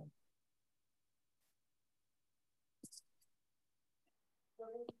plan?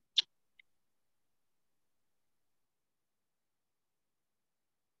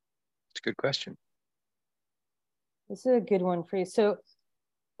 It's a good question. This is a good one for you. So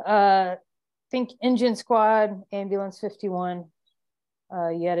think engine squad, ambulance 51.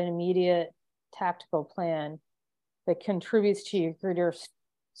 You had an immediate tactical plan that contributes to your greater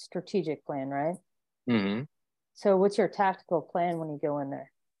strategic plan, right? Mm-hmm. So what's your tactical plan when you go in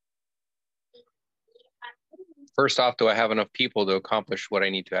there? First off, do I have enough people to accomplish what I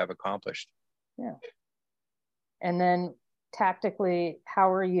need to have accomplished? Yeah. And then tactically,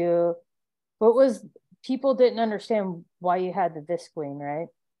 how are you, people didn't understand why you had the Visqueen, right?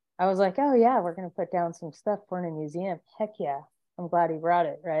 I was like, oh yeah, we're going to put down some stuff for in a museum. Heck yeah. I'm glad he brought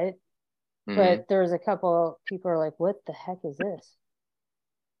it, right? Mm-hmm. But there was a couple people are like, what the heck is this?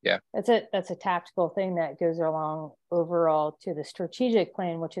 Yeah. That's a tactical thing that goes along overall to the strategic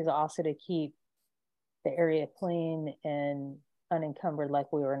plan, which is also to keep the area clean and unencumbered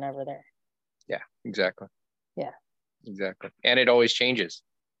like we were never there. Yeah, exactly. Yeah. Exactly. And it always changes.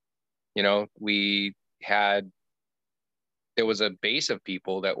 You know, there was a base of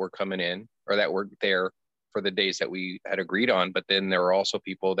people that were coming in or that were there for the days that we had agreed on, but then there were also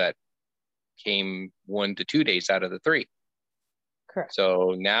people that came 1 to 2 days out of the 3. Correct.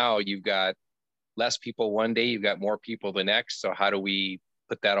 So now you've got less people one day, you've got more people the next. So how do we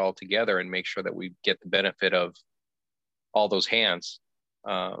put that all together and make sure that we get the benefit of all those hands,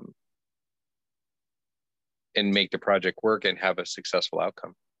 and make the project work and have a successful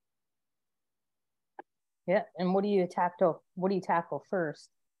outcome? Yeah. And what do you tackle first?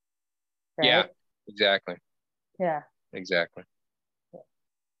 Right? Yeah, exactly. Yeah. Exactly. Yeah.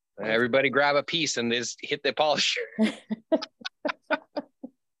 Everybody grab a piece and just hit the polisher.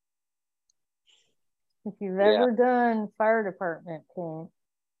 If you've ever done fire department paint,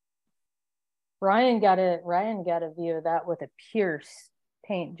 Ryan got a view of that with a Pierce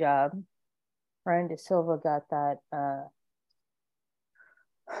paint job. Ryan De Silva got that,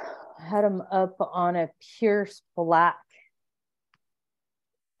 had him up on a Pierce black.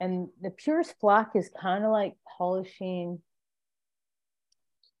 And the Pierce black is kind of like polishing,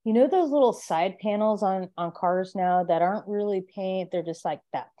 you know, those little side panels on cars now that aren't really paint. They're just like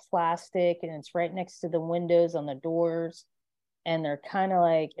that plastic, and it's right next to the windows on the doors. And they're kind of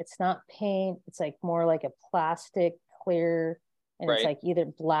like, it's not paint. It's like more like a plastic clear, and It's like either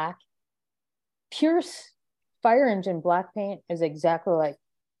black. Pierce fire engine black paint is exactly like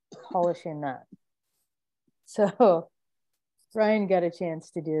polishing that. So Ryan got a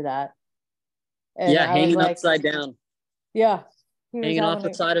chance to do that. And yeah, hanging upside down. Yeah. Hanging off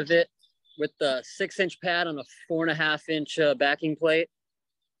the side of it with the 6-inch pad on a 4.5-inch backing plate.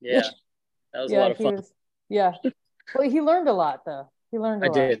 Yeah, that was a lot of fun. Well, he learned a lot, though. He learned a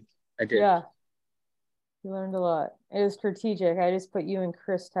lot. I did. Yeah. He learned a lot. It was strategic. I just put you and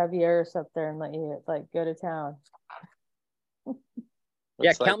Chris Tavieres up there and let you go to town.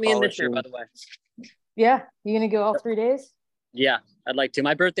 Yeah, count me in this year, by the way. Yeah, you gonna go all 3 days? Yeah, I'd like to.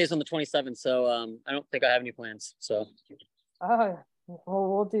 My birthday's on the 27th, so I don't think I have any plans. So Oh, well,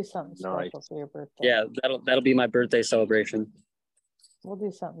 we'll do something special for your birthday. yeah, that'll be my birthday celebration. We'll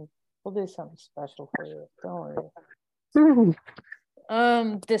do something special for you. Don't worry.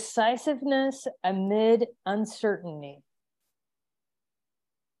 Decisiveness amid uncertainty.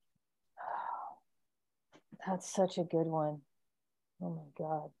 That's such a good one. Oh my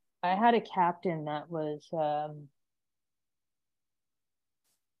God. I had a captain that was,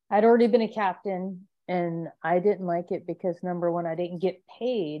 I'd already been a captain and I didn't like it because number one, I didn't get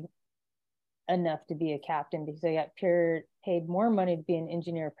paid enough to be a captain because I got paid more money to be an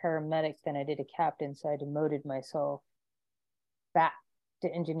engineer paramedic than I did a captain. So I demoted myself back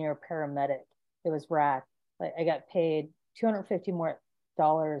to engineer paramedic. It was rad. Like I got paid $250 more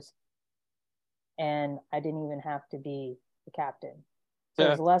and I didn't even have to be the captain. So it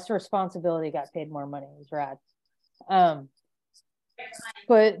was less responsibility, got paid more money. It was rad.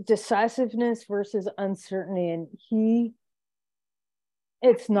 But decisiveness versus uncertainty, and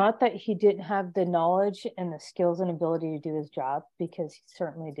it's not that he didn't have the knowledge and the skills and ability to do his job, because he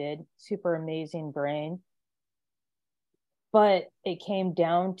certainly did. Super amazing brain. But it came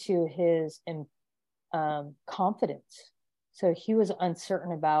down to his confidence. So he was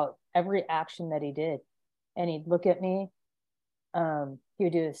uncertain about every action that he did. And he'd look at me, he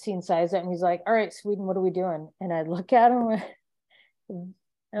would do a scene size up and he's like, all right, Sweden, what are we doing? And I'd look at him and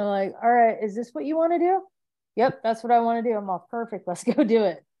I'm like, all right, is this what you want to do? Yep, that's what I want to do. I'm all perfect. Let's go do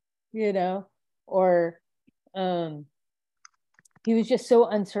it. You know, or he was just so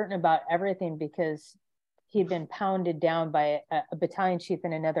uncertain about everything because he'd been pounded down by a battalion chief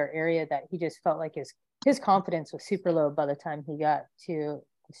in another area that he just felt like his confidence was super low by the time he got to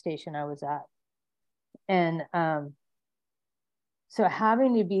the station I was at. And so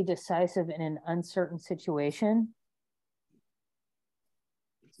having to be decisive in an uncertain situation,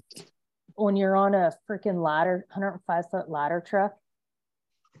 when you're on a freaking ladder, 105-foot ladder truck,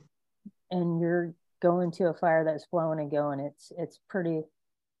 and you're going to a fire that's blowing and going, it's pretty,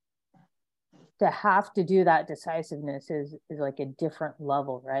 to have to do that decisiveness is like a different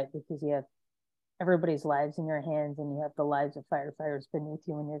level, right? Because you have everybody's lives in your hands and you have the lives of firefighters beneath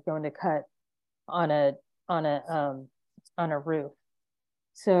you when you're going to cut on a roof.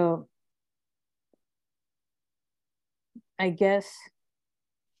 So I guess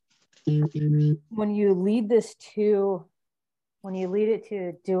when you lead it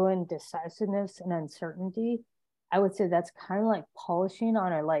to doing decisiveness and uncertainty, I would say that's kind of like polishing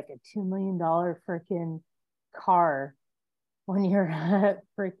on a $2 million freaking car when you're at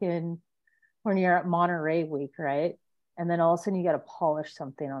Monterey week, right? And then all of a sudden you got to polish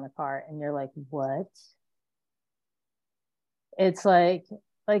something on the car and you're like, what? It's like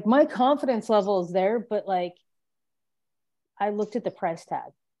my confidence level is there, but like I looked at the price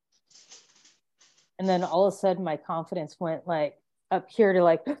tag. And then all of a sudden my confidence went like up here to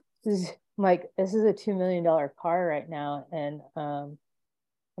this is a $2 million car right now. And I'm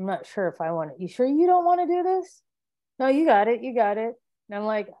not sure if I want it. You sure you don't want to do this? No, you got it. And I'm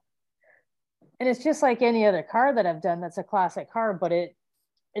like, and it's just like any other car that I've done that's a classic car, but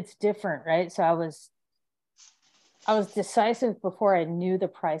it's different, right? So I was decisive before I knew the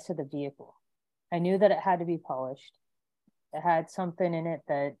price of the vehicle. I knew that it had to be polished. It had something in it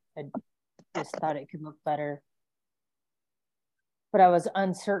that I just thought it could look better. But I was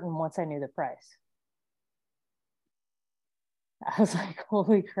uncertain once I knew the price. I was like,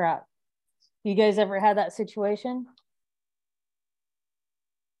 holy crap. You guys ever had that situation?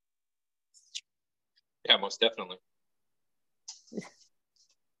 Yeah, most definitely.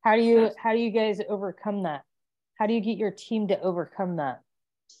 How do you guys overcome that? How do you get your team to overcome that?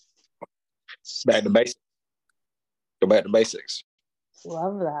 Back to basics. Go back to basics.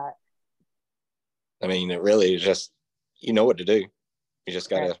 Love that. I mean, it really is just, you know what to do. You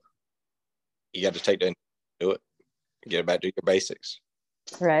just gotta, you got to take that, do it, get back to your basics.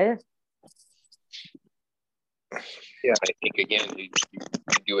 Right. Yeah, I think again, you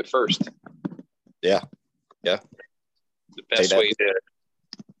do it first. Yeah. The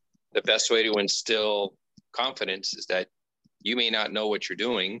best way to instill confidence is that you may not know what you're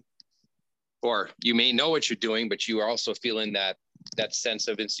doing, or you may know what you're doing, but you are also feeling that sense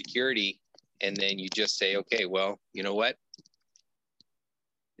of insecurity. And then you just say, okay, well, you know what?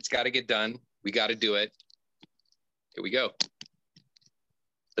 It's got to get done. We got to do it. Here we go.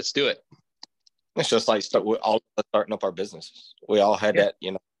 Let's do it. It's just like we're all starting up our businesses. We all had that,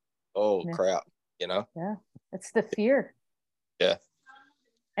 crap, Yeah. It's the fear. Yeah.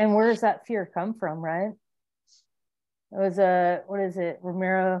 And where does that fear come from, right? It was what is it?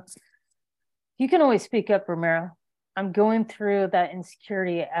 Romero. You can always speak up, Romero. I'm going through that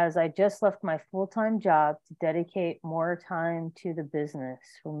insecurity as I just left my full-time job to dedicate more time to the business.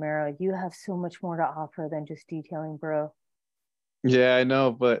 Romero, you have so much more to offer than just detailing, bro. Yeah, I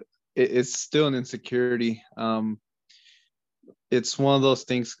know, but it's still an insecurity. It's one of those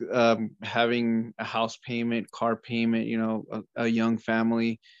things, having a house payment, car payment, you know, a young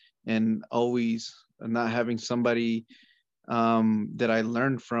family, and always not having somebody that I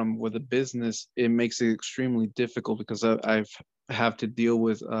learned from with a business. It makes it extremely difficult because I've have to deal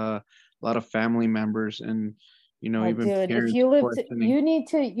with a lot of family members and, you know, even Dude, if parents you live, questioning. you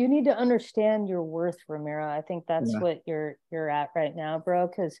need to understand your worth, Romero. I think that's Yeah. what you're at right now, bro.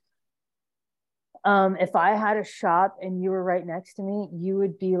 Because if I had a shop and you were right next to me, you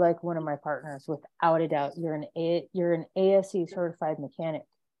would be like one of my partners without a doubt. You're an ASE certified mechanic.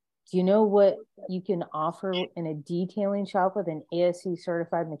 Do you know what you can offer in a detailing shop with an ASE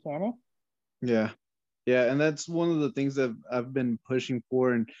certified mechanic? Yeah. Yeah. And that's one of the things that I've been pushing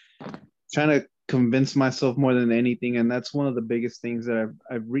for and trying to convince myself more than anything. And that's one of the biggest things that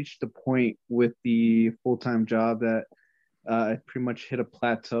I've reached a point with the full-time job that I pretty much hit a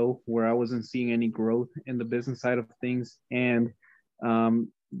plateau where I wasn't seeing any growth in the business side of things. And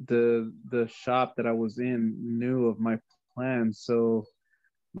the shop that I was in knew of my plans. So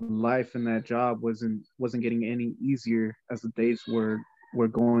life in that job wasn't getting any easier as the days were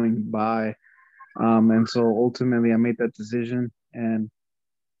going by. And so ultimately I made that decision and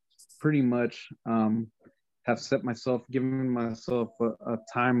pretty much have given myself a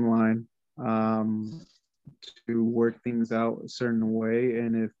timeline to work things out a certain way.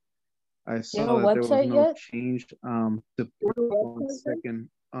 And if I saw that there was no change, to put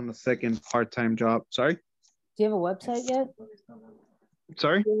on a second part-time job. Sorry? Do you have a website yet?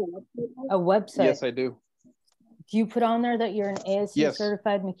 Sorry? A website. Yes, I do. Do you put on there that you're an ASE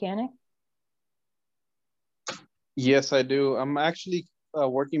certified mechanic? Yes, I do. I'm actually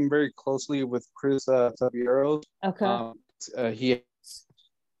working very closely with Chris Tabiero. Okay. He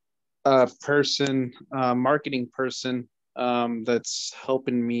marketing person that's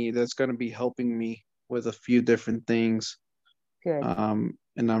helping me, that's going to be helping me with a few different things. Good.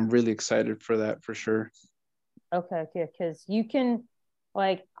 And I'm really excited for that, for sure. Okay, because you can,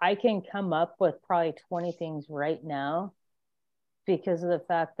 like, I can come up with probably 20 things right now because of the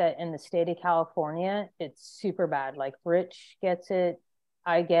fact that in the state of California, it's super bad. Like, Rich gets it,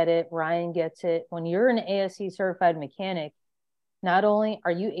 I get it, Ryan gets it. When you're an ASE certified mechanic, not only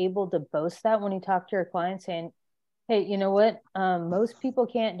are you able to boast that when you talk to your client saying, hey, you know what? Most people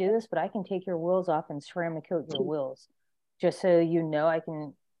can't do this, but I can take your wheels off and ceramic coat your wheels. Just so you know, I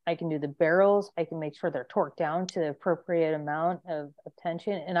can do the barrels. I can make sure they're torqued down to the appropriate amount of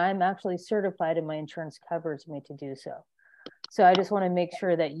tension. And I'm actually certified and my insurance covers me to do so. So I just want to make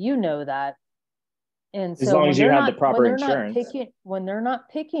sure that you know that. And so as long as you have the proper when insurance. When they're not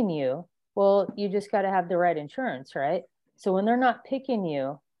picking you, well, you just got to have the right insurance, right? So when they're not picking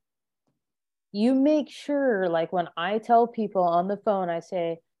you, you make sure, like when I tell people on the phone, I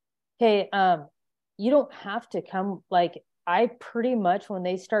say, hey, you don't have to come. Like, I pretty much, when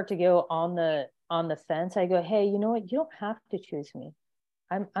they start to go on the fence, I go, hey, you know what? You don't have to choose me.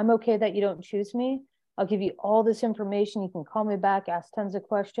 I'm okay that you don't choose me. I'll give you all this information. You can call me back, ask tons of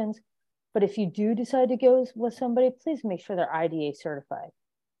questions. But if you do decide to go with somebody, please make sure they're IDA certified.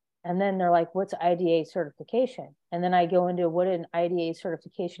 And then they're like, what's IDA certification? And then I go into what an IDA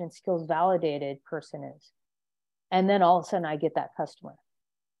certification and skills validated person is. And then all of a sudden I get that customer.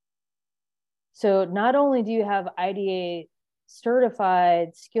 So not only do you have IDA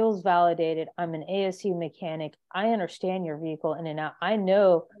certified, skills validated, I'm an ASE mechanic, I understand your vehicle in and out. I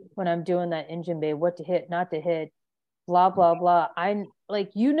know when I'm doing that engine bay, what to hit, not to hit, blah, blah, blah.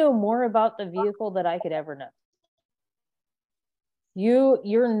 You know more about the vehicle than I could ever know.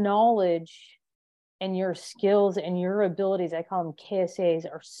 Your knowledge and your skills and your abilities, I call them KSAs,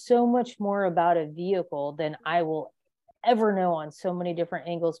 are so much more about a vehicle than I will ever know on so many different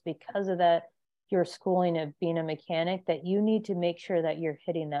angles because of that, your schooling of being a mechanic, that you need to make sure that you're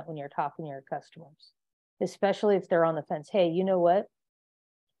hitting that when you're talking to your customers, especially if they're on the fence. Hey, you know what?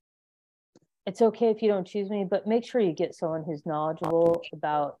 It's okay if you don't choose me, but make sure you get someone who's knowledgeable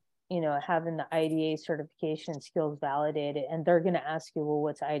about, having the IDA certification skills validated. And they're going to ask you, well,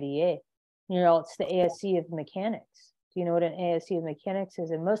 what's IDA? It's the ASE of mechanics. Do you know what an ASE of mechanics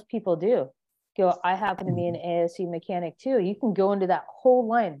is? And most people do. Go, I happen to be an ASE mechanic too. You can go into that whole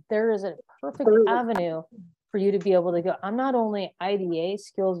line. There is a perfect avenue for you to be able to go, I'm not only IDA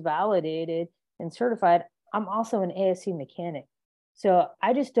skills validated and certified, I'm also an ASE mechanic. So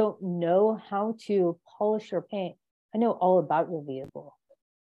I just don't know how to polish your paint. I know all about your vehicle.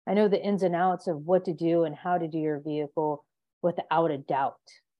 I know the ins and outs of what to do and how to do your vehicle without a doubt.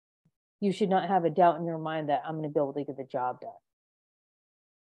 You should not have a doubt in your mind that I'm going to be able to get the job done.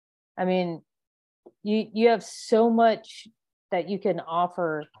 I mean, you have so much that you can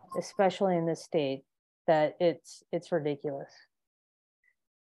offer, especially in this state, that it's ridiculous.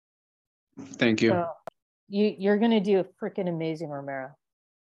 Thank you. So you're going to do freaking amazing, Romero.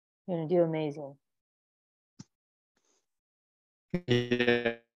 You're going to do amazing.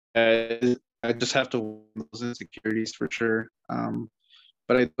 Yeah, I just have to work on those insecurities for sure.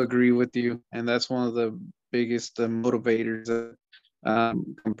 But I agree with you, and that's one of the biggest motivators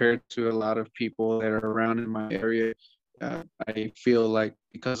compared to a lot of people that are around in my area. I feel like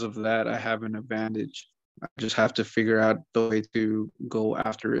because of that, I have an advantage. I just have to figure out the way to go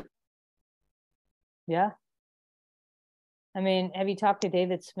after it. Yeah. I mean, have you talked to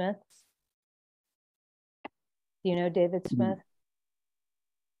David Smith? Do you know David Smith?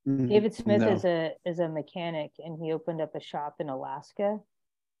 David Smith No. is a mechanic, and he opened up a shop in Alaska.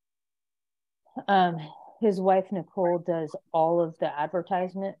 His wife Nicole does all of the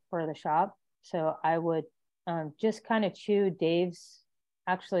advertisement for the shop, so I would just kind of chew Dave's.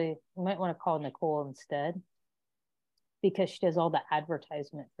 Actually, you might want to call Nicole instead, because she does all the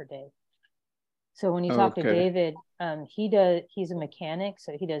advertisement for Dave. So when you talk to David, he's a mechanic,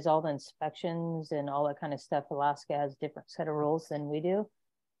 so he does all the inspections and all that kind of stuff. Alaska has a different set of rules than we do.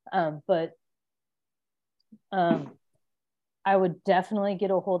 But I would definitely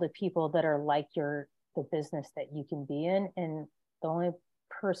get a hold of people that are like the business that you can be in. And the only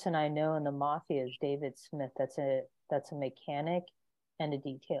person I know in the mafia is David Smith. That's a mechanic and a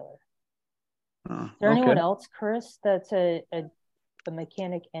detailer. Is there anyone else, Chris, that's a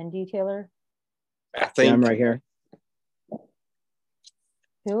mechanic and detailer? I think I'm right here.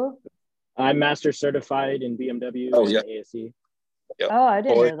 Who? I'm master certified in BMW Oh, and yeah. ASE. Yep. Oh, I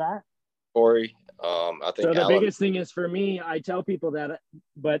didn't know that. Corey, I think So the Alan, biggest thing is for me, I tell people that,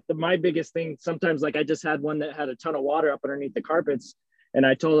 but my biggest thing, sometimes, like I just had one that had a ton of water up underneath the carpets, and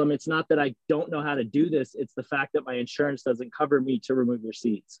I told them it's not that I don't know how to do this, it's the fact that my insurance doesn't cover me to remove your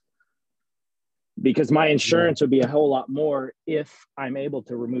seats. Because my insurance would be a whole lot more if I'm able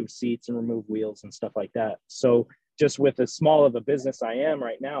to remove seats and remove wheels and stuff like that. So just with as small of a business I am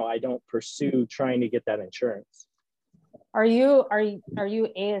right now, I don't pursue trying to get that insurance. Are you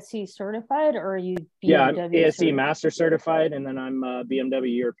ASE certified, or are you BMW? Yeah, I'm ASE certified? master certified, and then I'm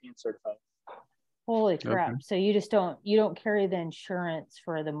BMW European certified. Holy crap. So you don't carry the insurance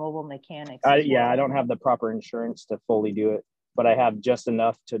for the mobile mechanics? Yeah, I don't have the proper insurance to fully do it, but I have just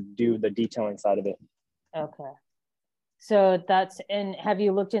enough to do the detailing side of it. Okay. So and have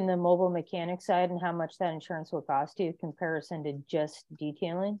you looked in the mobile mechanic side and how much that insurance will cost you in comparison to just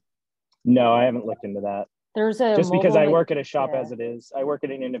detailing? No, I haven't looked into that. There's a just because I work at a shop as it is. I work at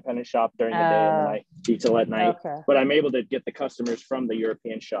an independent shop during the day, and then I detail at night. Okay. But I'm able to get the customers from the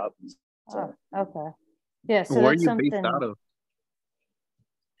European shop. So. Oh, okay. Yeah. So where are you based out of?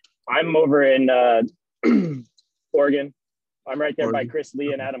 I'm over in Oregon. I'm right there by Chris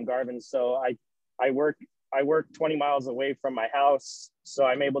Lee and Adam Garvin. So I work 20 miles away from my house, so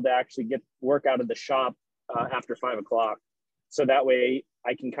I'm able to actually get work out of the shop after 5 o'clock. So that way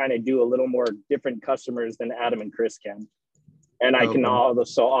I can kind of do a little more different customers than Adam and Chris can. And I can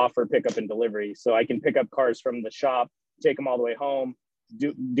also offer pickup and delivery. So I can pick up cars from the shop, take them all the way home,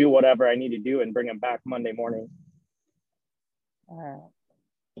 do whatever I need to do, and bring them back Monday morning. All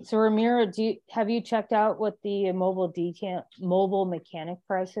right. So Ramiro, have you checked out what the mobile mechanic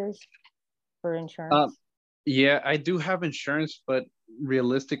price is for insurance? Yeah, I do have insurance, but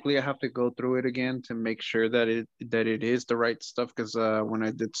realistically, I have to go through it again to make sure that it is the right stuff. Because when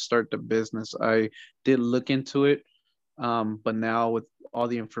I did start the business, I did look into it, but now with all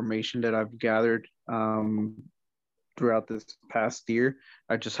the information that I've gathered throughout this past year,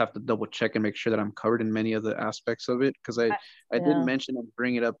 I just have to double check and make sure that I'm covered in many of the aspects of it. Because I did mention and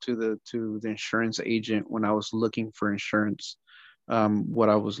bring it up to the insurance agent when I was looking for insurance, what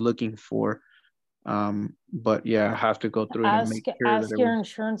I was looking for. But yeah, I have to go through it and make sure ask your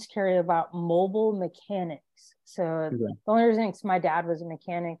insurance carrier about mobile mechanics. So the only reason is my dad was a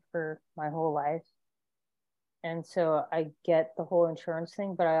mechanic for my whole life, and so I get the whole insurance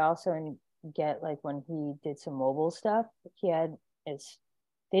thing, but I also get, like, when he did some mobile stuff, they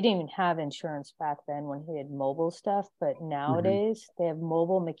didn't even have insurance back then when he had mobile stuff, but nowadays they have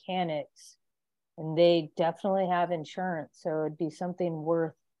mobile mechanics and they definitely have insurance. So it'd be something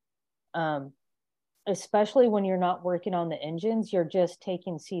worth, especially when you're not working on the engines, you're just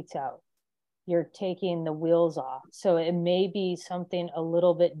taking seats out, you're taking the wheels off. So it may be something a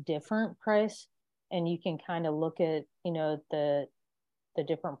little bit different price, and you can kind of look at, the the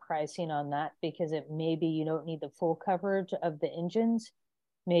different pricing on that, because it maybe you don't need the full coverage of the engines.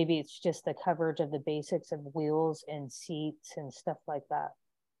 Maybe it's just the coverage of the basics of wheels and seats and stuff like that.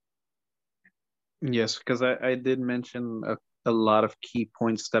 Yes, because I did mention a lot of key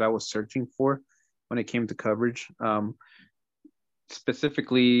points that I was searching for when it came to coverage.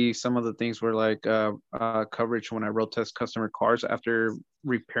 Specifically, some of the things were like coverage when I road test customer cars after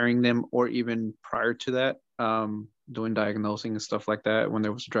repairing them, or even prior to that, doing diagnosing and stuff like that when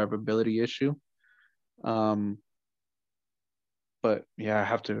there was a drivability issue. But yeah, I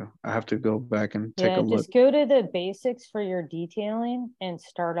have to go back and take a look. Just go to the basics for your detailing and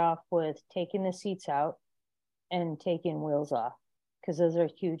start off with taking the seats out and taking wheels off, because those are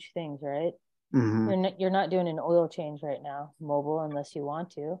huge things, right? Mm-hmm. You're not doing an oil change right now, mobile, unless you want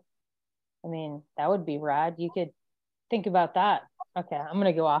to. I mean, that would be rad. You could think about that. Okay, I'm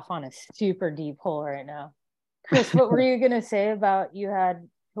gonna go off on a super deep hole right now. Chris, what were you gonna say about you had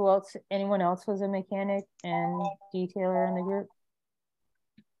who else? Anyone else was a mechanic and detailer in the group?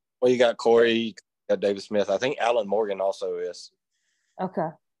 Well, you got Corey, you got David Smith. I think Alan Morgan also is. Okay.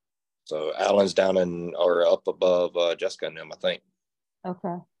 So Alan's down in or up above Jessica and them, I think. Okay.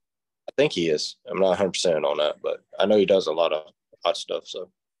 I think he is. I'm not 100% on that, but I know he does a lot of hot stuff. So,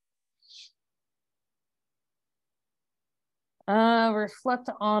 reflect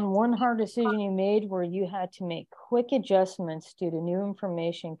on one hard decision you made where you had to make quick adjustments due to new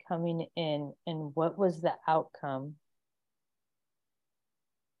information coming in, and what was the outcome?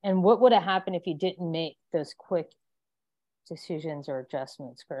 And what would have happened if you didn't make those quick decisions or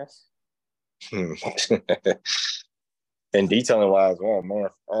adjustments, Chris? And detailing wise, oh man.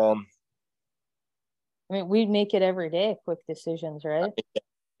 I mean, we make it every day, quick decisions, right?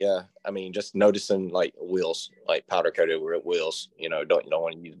 Yeah, I mean, just noticing like wheels, like powder coated wheels. You don't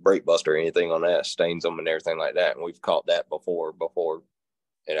want to use brake buster or anything on that, stains them and everything like that. And we've caught that before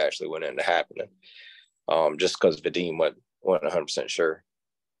it actually went into happening. Just because Vadim wasn't 100% sure.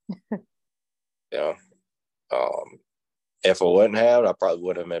 If I wouldn't have, I probably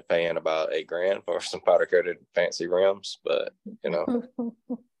would have been paying about $8,000 for some powder coated fancy rims. But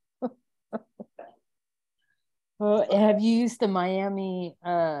Well, have you used the Miami?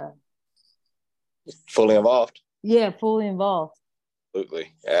 Fully involved. Yeah, fully involved.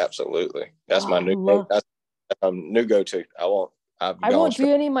 Absolutely. That's my new. That's new go-to. I won't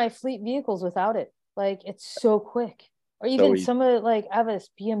do any of my fleet vehicles without it. Like, it's so quick. Or even some of I have a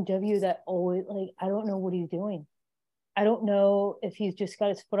BMW that always I don't know what he's doing. I don't know if he's just got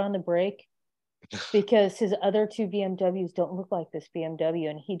his foot on the brake, because his other two BMWs don't look like this BMW,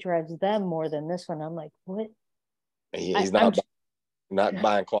 and he drives them more than this one. I'm like, what? He's not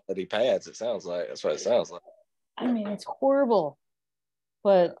buying quality pads. It sounds like that's what it sounds like. I mean, it's horrible,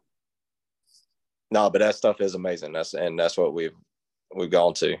 but no, but that stuff is amazing. That's what we've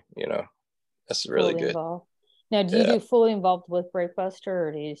gone to. That's really good. Involved. Now, do you do fully involved with brake buster,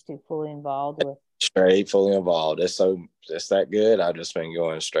 or do you just do fully involved with straight fully involved? It's that good. I've just been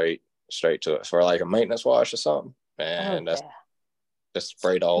going straight to it for like a maintenance wash or something, and that's just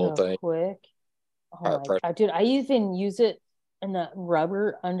spray the whole thing quick. Oh my God, dude! I even use it in the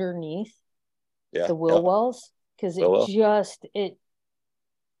rubber underneath the wheel wells, because it.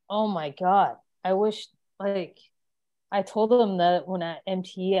 Oh my God! I wish I told them that when at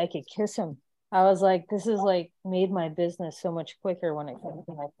MTE I could kiss him. I was like, this is made my business so much quicker when it comes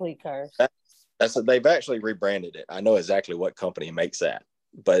to my fleet cars. They've actually rebranded it. I know exactly what company makes that,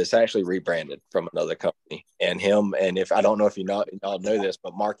 but it's actually rebranded from another company. And if I don't know if y'all know this,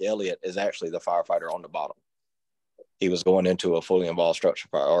 but Mark Elliott is actually the firefighter on the bottom. He was going into a fully involved structure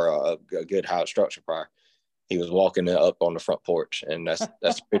fire, or a good hot structure fire. He was walking up on the front porch, and that's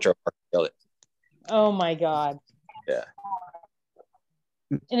a picture of Mark Elliott. Oh my God. Yeah.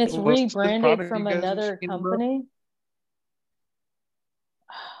 And it's rebranded from another company.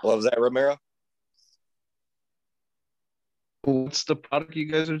 What was that, Romero? What's the product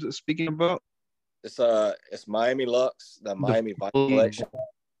you guys are speaking about? It's Miami Lux, the Miami Bike Collection.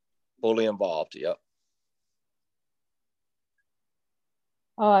 Fully involved. Yep.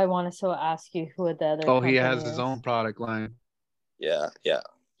 Oh, I want to ask you who the other. He has his own product line. Yeah.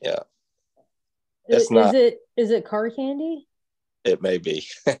 Is it car candy? It may be.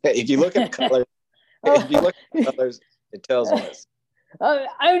 If you look at the color, it tells on it.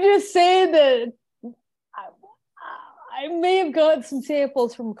 I'm just saying that I may have got some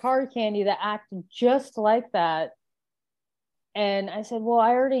samples from car candy that acted just like that. And I said, well, I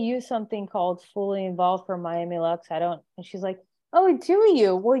already use something called Fully Involved for Miami Lux. And she's like, oh, do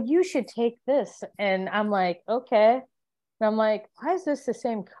you? Well, you should take this. And I'm like, okay. And I'm like, why is this the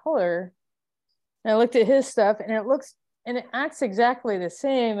same color? And I looked at his stuff, and it looks and it acts exactly the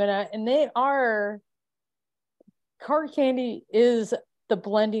same. And they are, Car Candy is the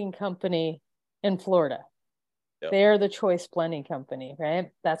blending company in Florida. Yep. They are the choice blending company, right?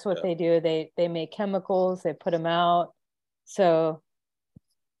 That's what they do. They make chemicals, they put them out. So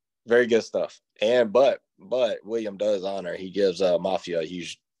very good stuff. And but William does honor, he gives Mafia a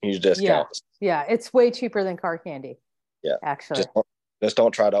huge discount. Yeah, it's way cheaper than Car Candy. Yeah, actually. Just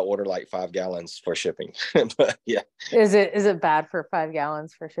don't try to order like 5 gallons for shipping. But yeah. Is it bad for 5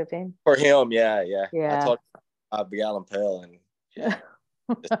 gallons for shipping? For him, yeah. Yeah. I talked about a 5-gallon pill and yeah.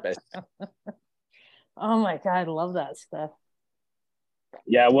 Oh my God, I love that stuff.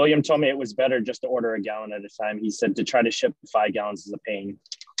 Yeah, William told me it was better just to order a gallon at a time. He said to try to ship 5 gallons is a pain.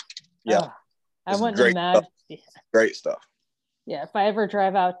 Yeah. I wouldn't imagine. Great stuff. Yeah, if I ever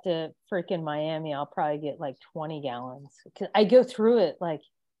drive out to freaking Miami, I'll probably get like 20 gallons. Because I go through it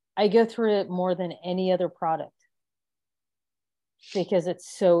more than any other product. Because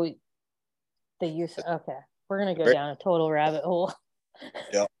it's so, okay, we're going to go down a total rabbit hole.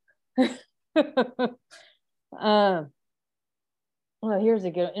 Yeah. Well, here's a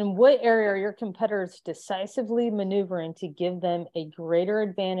good. In what area are your competitors decisively maneuvering to give them a greater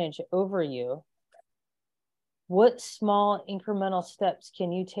advantage over you? What small incremental steps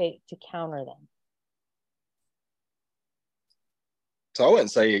can you take to counter them? So I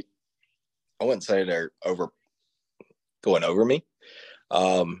wouldn't say they're going over me.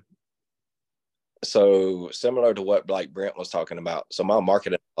 So similar to what like Brent was talking about. So my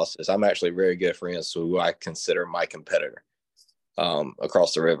market analysis, I'm actually very good friends who I consider my competitor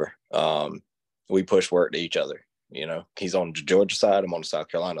across the river. We push work to each other. You know, he's on the Georgia side, I'm on the South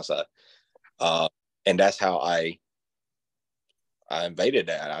Carolina side. And that's how I invaded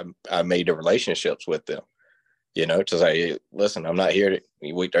that. I made the relationships with them, you know, to say, listen, I'm not here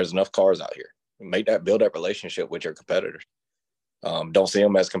there's enough cars out here. Build that relationship with your competitors. Don't see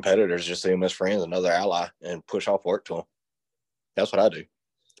them as competitors, just see them as friends, another ally, and push off work to them. That's what I do.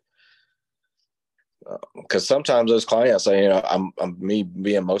 Because sometimes those clients say, you know, I'm me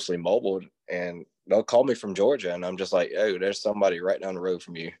being mostly mobile, and they'll call me from Georgia, and I'm just like, oh, there's somebody right down the road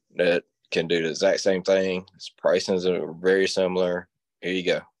from you that can do the exact same thing. Its pricings are very similar. Here you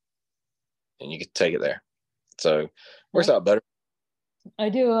go, and you can take it there. So works out better. I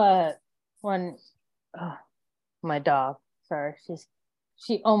do my dog. Sorry,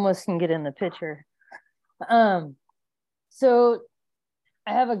 she almost can get in the picture. So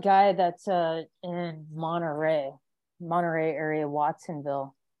I have a guy that's in Monterey area,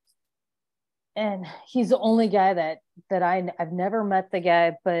 Watsonville, and he's the only guy that I've never met the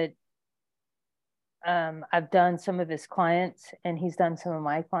guy, but I've done some of his clients, and he's done some of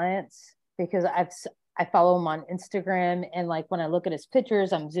my clients because I follow him on Instagram, and like when I look at his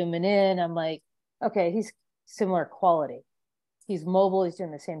pictures, I'm zooming in, I'm like, okay, he's similar quality. He's mobile, he's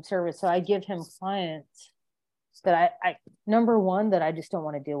doing the same service. So I give him clients that I number one, that I just don't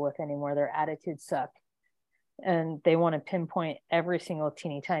want to deal with anymore. Their attitudes suck. And they want to pinpoint every single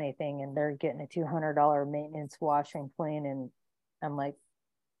teeny tiny thing, and they're getting a $200 maintenance wash and clean. And I'm like,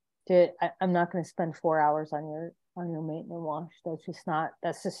 dude, I'm not going to spend 4 hours on your maintenance wash. That's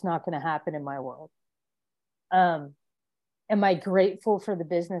just not going to happen in my world. Am I grateful for the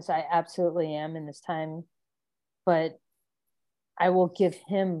business? I absolutely am in this time, but I will give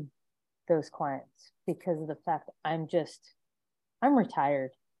him those clients because of the fact I'm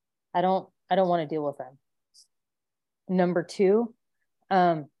retired. I don't want to deal with them. Number two,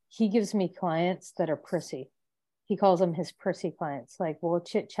 he gives me clients that are prissy. He calls them his prissy clients. Like we'll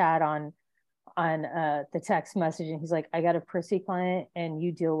chit chat on the text messaging. He's like, I got a prissy client and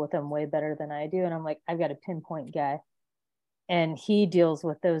you deal with them way better than I do. And I'm like, I've got a pinpoint guy, and he deals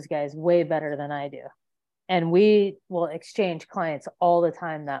with those guys way better than I do. And we will exchange clients all the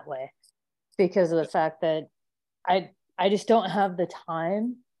time that way because of the fact that I just don't have the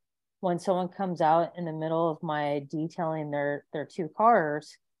time when someone comes out in the middle of my detailing their 2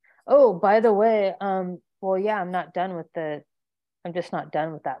 cars. Oh, by the way, well, yeah, I'm just not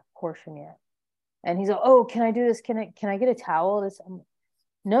done with that portion yet. And he's like, oh, can I do this? Can I get a towel?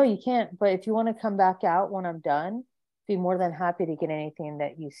 No, you can't. But if you want to come back out when I'm done, be more than happy to get anything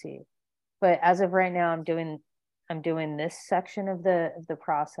that you see. But as of right now, I'm doing this section of the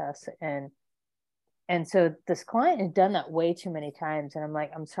process, and so this client has done that way too many times, and I'm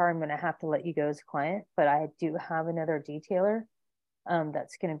like, I'm sorry, I'm going to have to let you go as a client, but I do have another detailer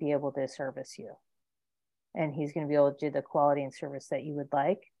that's going to be able to service you, and he's going to be able to do the quality and service that you would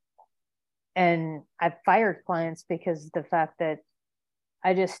like. And I've fired clients because of the fact that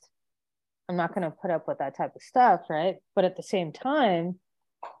I'm not going to put up with that type of stuff, right? But at the same time,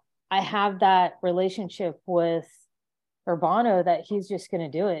 I have that relationship with Urbano that he's just going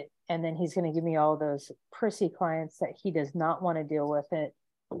to do it. And then he's going to give me all those prissy clients that he does not want to deal with it.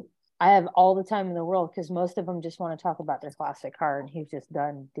 I have all the time in the world because most of them just want to talk about their classic car, and he's just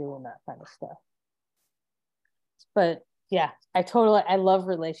done doing that kind of stuff. But yeah, I love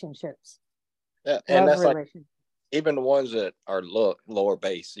relationships. Yeah, and that's like even the ones that are lower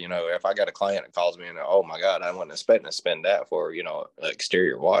base. You know, if I got a client that calls me and, oh my God, I wasn't expecting to spend that for, you know, an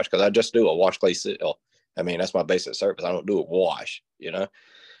exterior wash, because I just do a wash clay seal. I mean, that's my basic service. I don't do a wash, you know.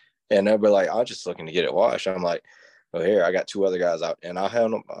 And they'll be like, I'm just looking to get it washed. I'm like, well, here, I got 2 other guys out, and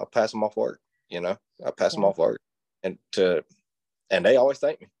I'll pass them off work, you know. I'll pass them off work, and they always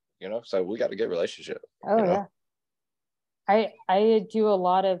thank me, you know. So we got a good relationship. Oh, you know? yeah. I do a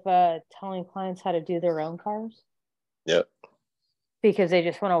lot of telling clients how to do their own cars. Yep. Because they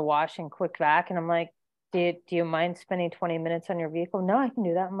just want to wash and quick vac. And I'm like, do you mind spending 20 minutes on your vehicle? No, I can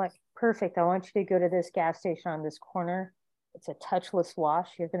do that. I'm like, perfect. I want you to go to this gas station on this corner. It's a touchless wash.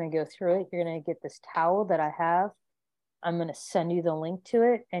 You're going to go through it. You're going to get this towel that I have. I'm going to send you the link to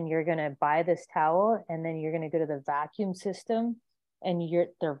it, and you're going to buy this towel, and then you're going to go to the vacuum system, and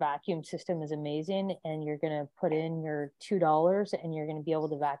their vacuum system is amazing, and you're going to put in your $2, and you're going to be able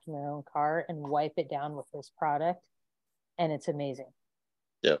to vacuum your own car and wipe it down with this product, and it's amazing.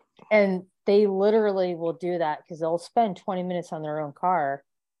 Yeah. And they literally will do that because they'll spend 20 minutes on their own car,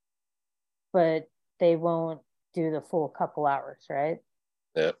 but they won't do the full couple hours, right?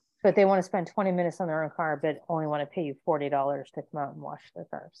 Yeah. But they want to spend 20 minutes on their own car, but only want to pay you $40 to come out and wash their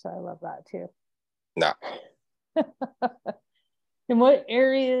car. So I love that too. No. In what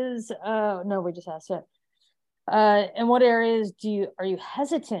areas? No, we just asked it. In what areas are you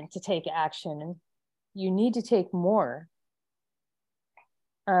hesitant to take action, and you need to take more?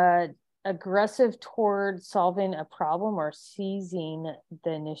 Aggressive toward solving a problem or seizing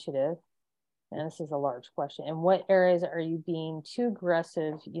the initiative. And this is a large question. In what areas are you being too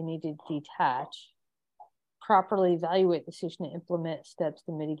aggressive? You need to detach, properly evaluate the decision, to implement steps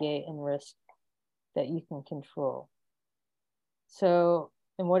to mitigate and risk that you can control. So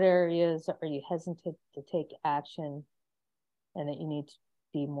in what areas are you hesitant to take action and that you need to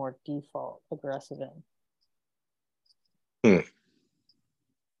be more default aggressive in?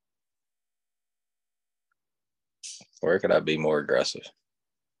 Where could I be more aggressive?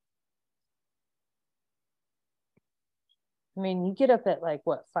 I mean, you get up at like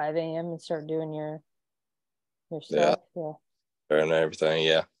what, 5 a.m. and start doing your stuff? Yeah. And everything,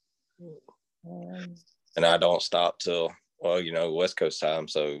 yeah. And I don't stop till, well, you know, West Coast time.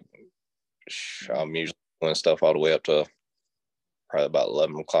 So I'm usually doing stuff all the way up to probably about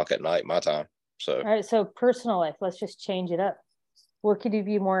 11 o'clock at night, my time. So, all right. So personal life, let's just change it up. What could you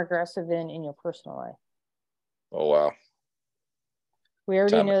be more aggressive in your personal life? Oh, wow. We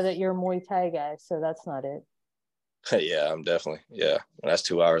already know that you're a Muay Thai guy, so that's not it. Yeah, I'm definitely, yeah. That's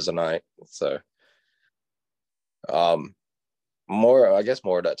 2 hours a night. So, more of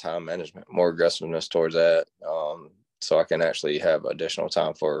that time management, more aggressiveness towards that. So I can actually have additional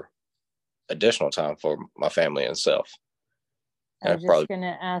time for my family and self. I was just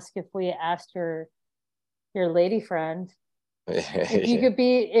gonna ask if we asked your lady friend if you could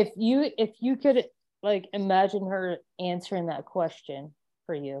be, if you could like imagine her answering that question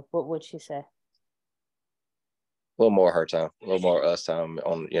for you, what would she say? A little more her time, a little more us time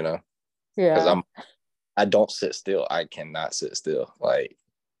on, you know. Yeah. Because I don't sit still. I cannot sit still. Like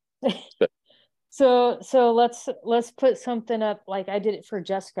so let's put something up like I did it for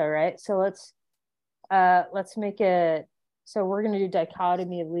Jessica, right? So let's make it, so we're going to do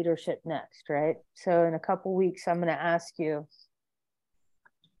dichotomy of leadership next, right? So in a couple weeks, I'm going to ask you,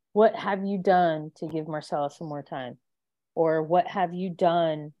 what have you done to give Marcella some more time? Or what have you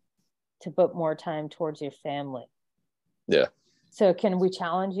done to put more time towards your family? Yeah. So can we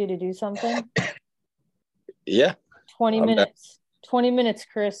challenge you to do something? Yeah. 20 minutes. 20 minutes,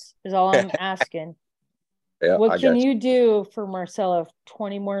 Chris, is all I'm asking. Yeah, what can you do for Marcella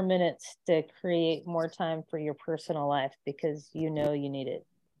 20 more minutes to create more time for your personal life, because you know you need it?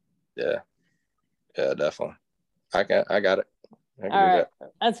 Yeah. Yeah, definitely. I got it. All right.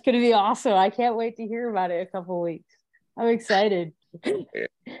 That's going to be awesome. I can't wait to hear about it in a couple of weeks. I'm excited. Yeah.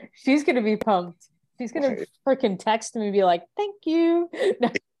 She's going to be pumped. She's going to freaking text me and be like, thank you.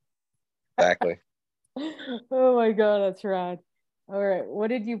 Exactly. Oh my God, that's rad. All right. What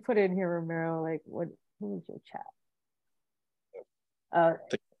did you put in here, Romero? Like, who was your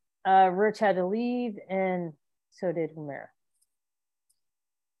chat? Rich had to leave, and so did Romero.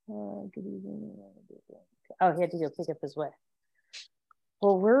 Good evening. Oh, he had to go pick up his way.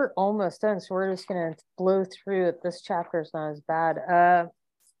 Well, we're almost done, so we're just going to blow through it. This chapter is not as bad.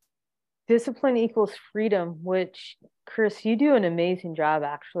 discipline equals freedom, which Chris, you do an amazing job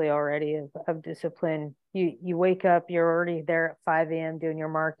actually already of discipline. You wake up, you're already there at 5 a.m. doing your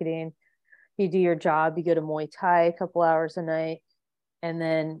marketing. You do your job, you go to Muay Thai a couple hours a night. And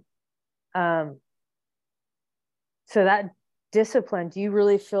then, so that discipline, do you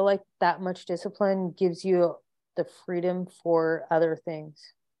really feel like that much discipline gives you the freedom for other things?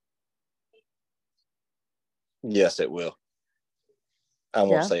 Yes, it will. I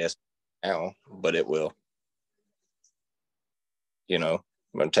won't say it's now, but it will. You know,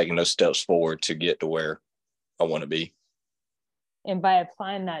 I'm taking those steps forward to get to where I want to be. And by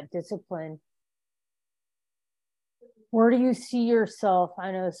applying that discipline, where do you see yourself?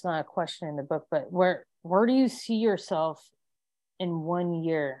 I know it's not a question in the book, but where do you see yourself in 1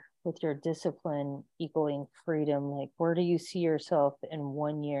 year with your discipline equaling freedom? Like, where do you see yourself in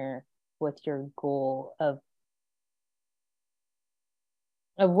 1 year with your goal of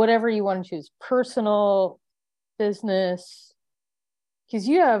whatever you want to choose, personal, business? Because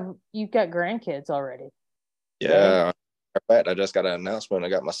you've got grandkids already. Yeah. Right? In fact, I just got an announcement. I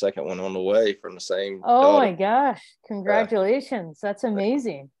got my second one on the way from the same daughter. My gosh. Congratulations. That's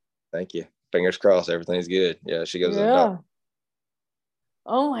amazing. Thank you. Fingers crossed. Everything's good. Yeah. She goes to the doctor.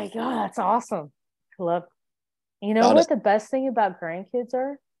 Oh my God. That's awesome. I love, you know what the best thing about grandkids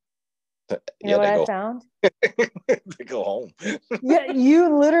are? You know what I found? They go home. Yeah.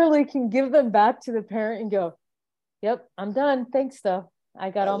 You literally can give them back to the parent and go, yep, I'm done. Thanks though. I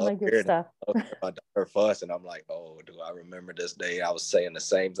got all my good stuff. My daughter fuss, and I'm like, oh, do I remember this day? I was saying the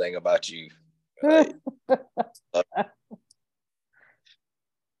same thing about you. No,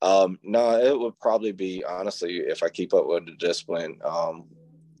 it would probably be, honestly, if I keep up with the discipline.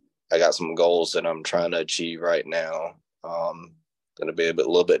 I got some goals that I'm trying to achieve right now. Going to be a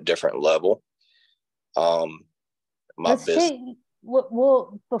little bit different level.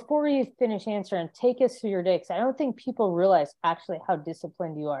 Well, before you finish answering, take us through your day, because I don't think people realize actually how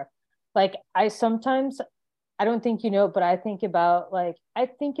disciplined you are. Like, I don't think you know, but I think about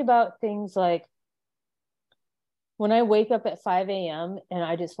things like when I wake up at 5 a.m. and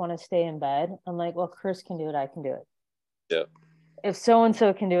I just want to stay in bed, I'm like, well, Chris can do it, I can do it. Yeah. If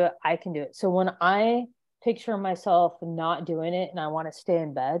so-and-so can do it, I can do it. So when I picture myself not doing it and I want to stay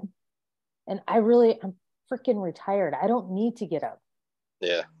in bed, and I'm freaking retired, I don't need to get up.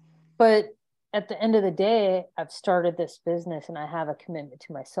 Yeah. But at the end of the day, I've started this business and I have a commitment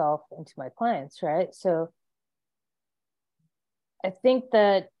to myself and to my clients, right? So I think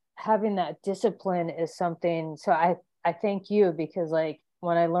that having that discipline is something. So I thank you, because like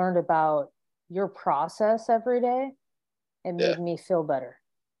when I learned about your process every day, it made me feel better.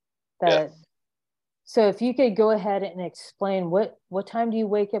 So if you could go ahead and explain what time do you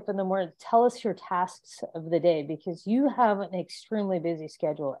wake up in the morning? Tell us your tasks of the day, because you have an extremely busy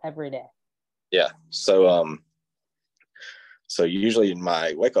schedule every day. Yeah. So usually in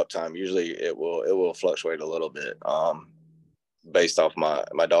my wake up time, it will fluctuate a little bit based off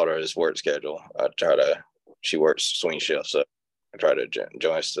my daughter's work schedule. She works swing shifts, so I try to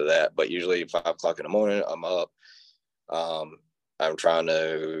adjust to that. But usually 5 o'clock in the morning, I'm up. I'm trying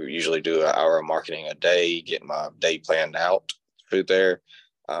to usually do an hour of marketing a day, get my day planned out through there.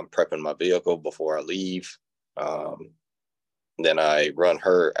 I'm prepping my vehicle before I leave. Then I run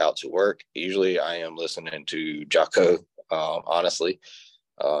her out to work. Usually I am listening to Jocko, honestly.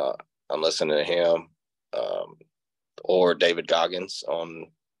 I'm listening to him or David Goggins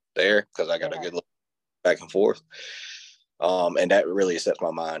on there, because I got a good look back and forth. And that really sets my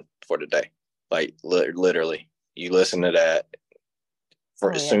mind for the day. Like literally, you listen to that.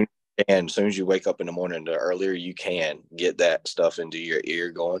 As soon as you wake up in the morning, the earlier you can get that stuff into your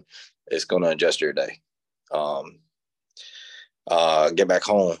ear going, it's going to adjust your day. Get back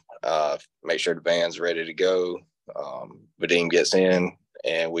home, make sure the van's ready to go. Vadim gets in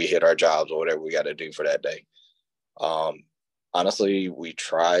and we hit our jobs or whatever we got to do for that day. Honestly, we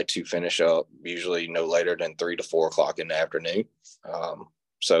try to finish up usually no later than 3 to 4 o'clock in the afternoon.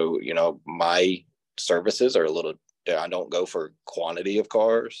 So, my services are I don't go for quantity of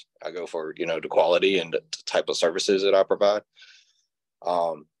cars. I go for, the quality and the type of services that I provide.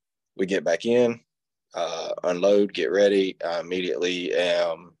 We get back in, unload, get ready. I immediately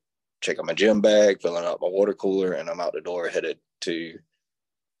am checking my gym bag, filling up my water cooler, and I'm out the door headed to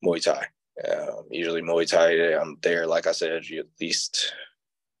Muay Thai. Usually Muay Thai, I'm there, like I said, at least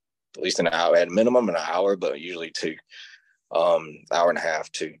an hour, at minimum an hour, but usually 2, hour and a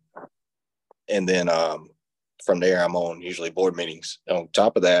half, 2. And then from there, I'm on usually board meetings. On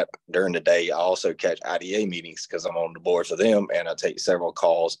top of that, during the day, I also catch IDA meetings because I'm on the board for them, and I take several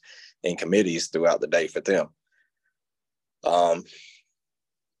calls in committees throughout the day for them.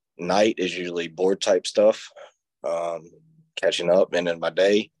 night is usually board type stuff, catching up, and then my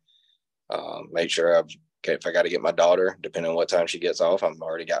day, make sure if I got to get my daughter, depending on what time she gets off, I'm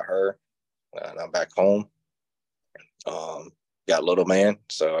already got her, and I'm back home. Got little man,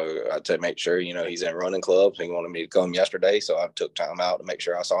 so I had to make sure, he's in running club. He wanted me to come yesterday, so I took time out to make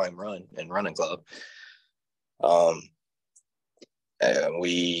sure I saw him run in running club. And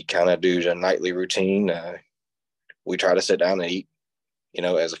we kind of do the nightly routine. We try to sit down and eat,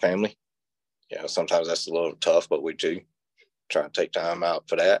 as a family. Sometimes that's a little tough, but we do try to take time out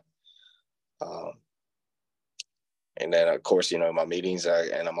for that. And then, of course, my meetings,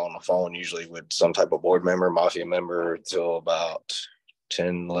 and I'm on the phone usually with some type of board member, mafia member, till about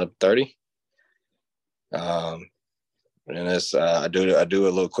 10, 11:30. And it's, I do a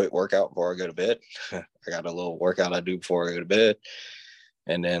little quick workout before I go to bed. I got a little workout I do before I go to bed.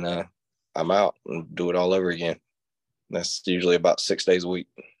 And then I'm out and do it all over again. That's usually about 6 days a week.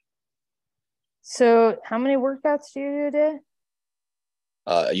 So how many workouts do you do a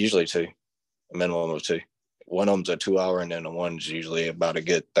day? Usually 2, a minimum of 2. One of them's a 2 hour, and then the one's usually about a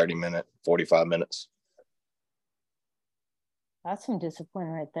good 30-minute, 45 minutes. That's some discipline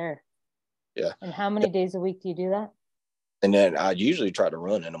right there. Yeah. And how many days a week do you do that? And then I usually try to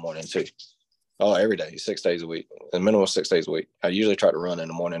run in the morning too. Oh, every day, 6 days a week, a minimum of 6 days a week. I usually try to run in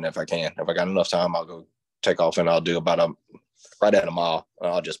the morning if I can. If I got enough time, I'll go take off and I'll do about right at a mile.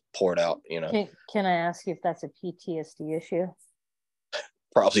 And I'll just pour it out, Can I ask you if that's a PTSD issue?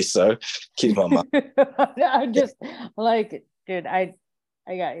 Probably so. Keep my mind. I'm just like, dude, I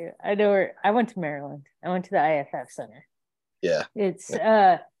got you. I know where I went to Maryland. I went to the IFF Center. Yeah. It's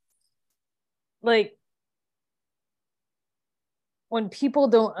like when people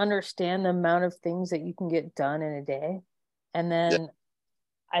don't understand the amount of things that you can get done in a day. And then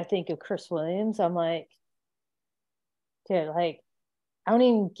I think of Chris Williams. I'm like, dude, like, I don't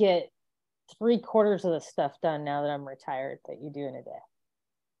even get 3/4 of the stuff done now that I'm retired that you do in a day.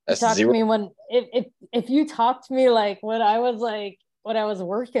 That's talk zero. to me when if you talk to me like when I was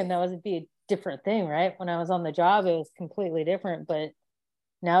working, that would be a different thing, right? When I was on the job, it was completely different. But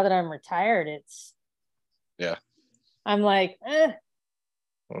now that I'm retired, I'm like,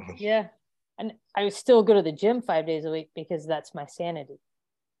 yeah. And I would still go to the gym 5 days a week because that's my sanity.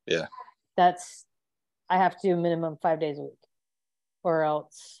 Yeah. I have to do a minimum 5 days a week, or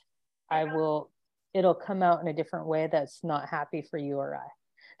else it'll come out in a different way that's not happy for you or I.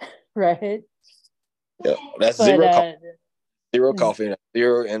 Right? Yeah. That's zero coffee,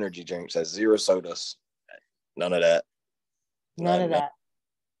 0 energy drinks, that's 0 sodas. None of that. None of that.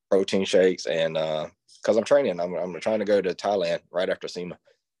 Protein shakes, and because I'm training, I'm trying to go to Thailand right after SEMA.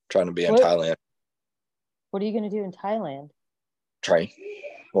 Trying to be in Thailand. What are you going to do in Thailand? Train,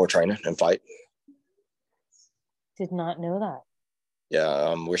 more training and fight. Did not know that.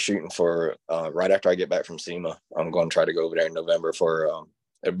 Yeah, we're shooting for right after I get back from SEMA. I'm going to try to go over there in November for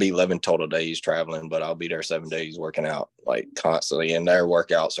it'll be 11 total days traveling, but I'll be there 7 days working out like constantly. And their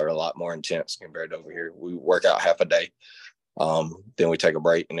workouts are a lot more intense compared to over here. We work out half a day, then we take a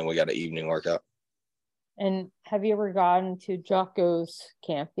break, and then we got an evening workout. And have you ever gone to Jocko's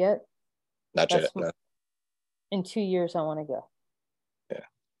camp yet? Not yet. No. In 2 years, I want to go.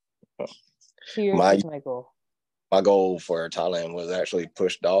 Yeah. 2 years is my goal. My goal for Thailand was actually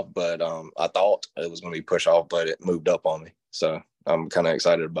pushed off, but I thought it was going to be pushed off, but it moved up on me. So I'm kind of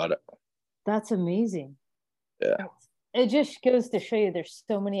excited about it. That's amazing. Yeah. It just goes to show you there's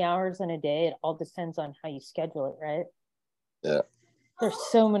so many hours in a day. It all depends on how you schedule it, right? Yeah. There's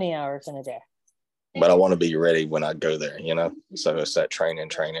so many hours in a day. But I want to be ready when I go there, So it's that training.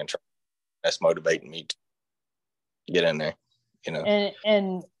 That's motivating me to get in there,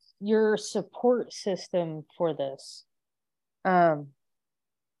 And your support system for this, how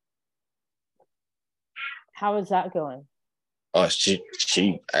is that going? Oh, she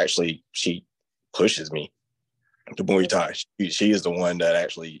pushes me to Muay Thai. She is the one that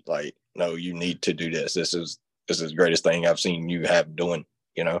actually like, no, you need to do this. This is the greatest thing I've seen you have doing,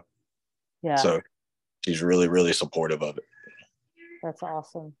 Yeah. So she's really, really supportive of it. That's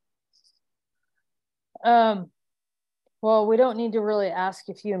awesome. Well, we don't need to really ask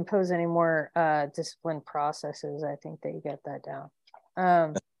if you impose any more discipline processes. I think that you got that down.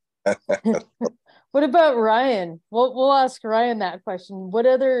 What about Ryan? We'll ask Ryan that question. What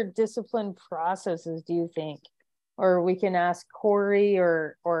other discipline processes do you think? Or we can ask Corey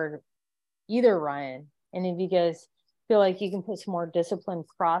or either Ryan. And if you guys feel like you can put some more discipline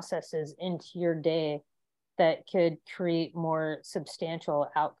processes into your day that could create more substantial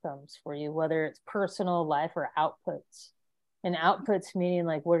outcomes for you, whether it's personal life or outputs. And outputs meaning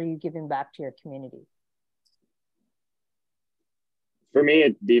like, what are you giving back to your community? For me,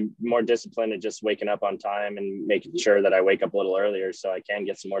 it'd be more disciplined and just waking up on time and making sure that I wake up a little earlier so I can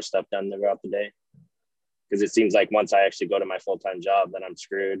get some more stuff done throughout the day. Because it seems like once I actually go to my full-time job, then I'm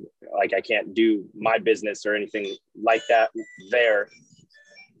screwed. Like I can't do my business or anything like that there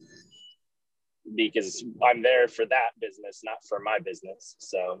because I'm there for that business, not for my business.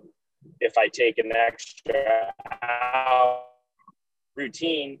 So if I take an extra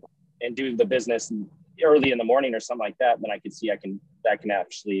routine and do the business early in the morning or something like that, then I can see that can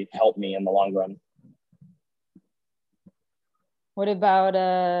actually help me in the long run. What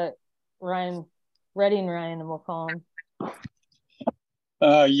about Ryan? Reading Ryan, we'll call him.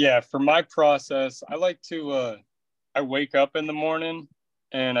 Yeah, for my process, I like to I wake up in the morning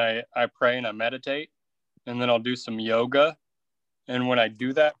and I pray and I meditate, and then I'll do some yoga. And when I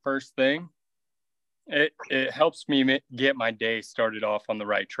do that first thing, it helps me get my day started off on the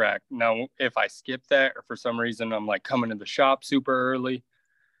right track. Now, if I skip that or for some reason I'm like coming to the shop super early,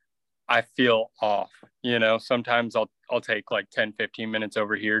 I feel off. You know, sometimes I'll take like 10, 15 minutes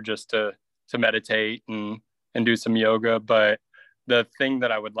over here just to meditate and do some yoga. But the thing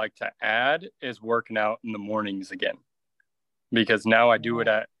that I would like to add is working out in the mornings again, because now I do it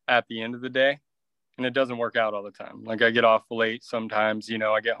at the end of the day, and it doesn't work out all the time. Like I get off late sometimes, you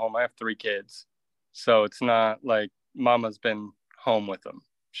know, I get home, I have 3 kids. So it's not like mama's been home with them.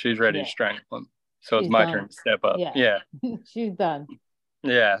 She's ready to strangle them. So it's my turn to step up. Yeah. She's done.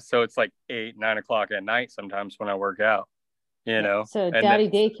 Yeah. So it's like 8, 9 o'clock at night sometimes when I work out, you know. So and daddy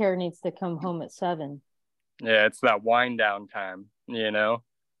daycare needs to come home at 7. Yeah. It's that wind down time, you know,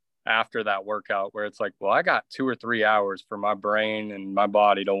 after that workout where it's like, well, I got 2 or 3 hours for my brain and my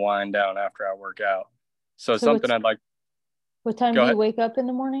body to wind down after I work out. So something I'd like. What time do you wake up in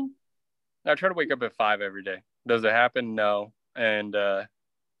the morning? I try to wake up at 5 every day. Does it happen? No. And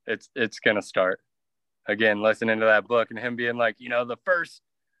it's gonna start. Again, listening to that book and him being like, you know, the first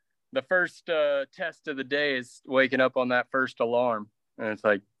test of the day is waking up on that first alarm. And it's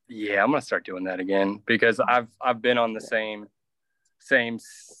like, yeah, I'm gonna start doing that again, because I've been on the same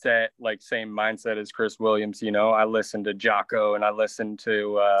set, like same mindset as Chris Williams. You know, I listened to Jocko and I listened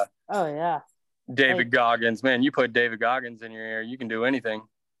to David Goggins. Man, you put David Goggins in your ear, you can do anything.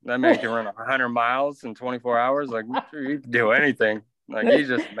 That man can run 100 miles in 24 hours. Like, he can do anything. Like, he's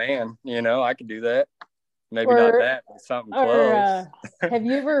just a man, you know. I could do that. Maybe not that, but something close. Have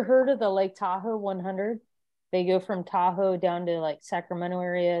you ever heard of the Lake Tahoe 100? They go from Tahoe down to like Sacramento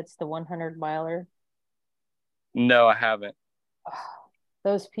area. It's the 100 miler. No, I haven't.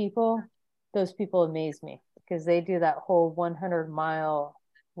 Those people amaze me, because they do that whole 100-mile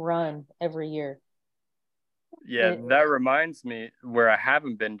run every year. Yeah, that reminds me where I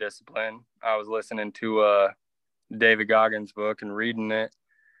haven't been disciplined. I was listening to David Goggins book and reading it,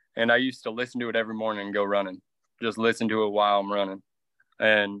 and I used to listen to it every morning and go running. Just listen to it while I'm running,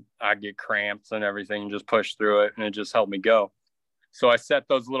 and I get cramps and everything and just push through it, and it just helped me go. So I set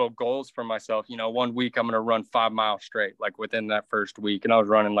those little goals for myself. You know, 1 week I'm going to run 5 miles straight, like within that first week, and I was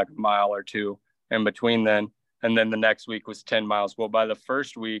running like a mile or 2 in between then, and then the next week was 10 miles. Well, by the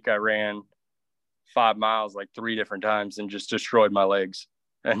first week I ran 5 miles like 3 different times and just destroyed my legs.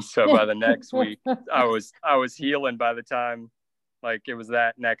 And so by the next week I was healing by the time, like, it was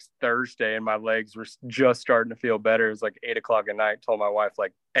that next Thursday, and my legs were just starting to feel better. It was like 8 o'clock at night. Told my wife,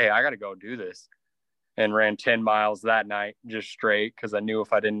 like, hey, I got to go do this, and ran 10 miles that night just straight, because I knew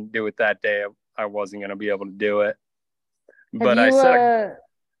if I didn't do it that day, I wasn't going to be able to do it. But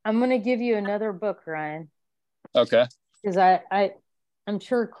I'm going to give you another book, Ryan. Okay. Because I'm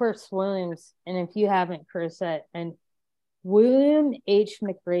sure Chris Williams, and if you haven't, Chris, and William H.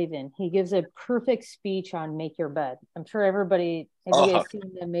 McRaven, he gives a perfect speech on Make Your Bed. I'm sure everybody, have you guys seen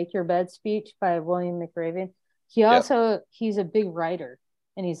the Make Your Bed speech by William McRaven? He's a big writer,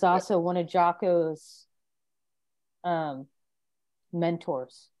 and he's also one of Jocko's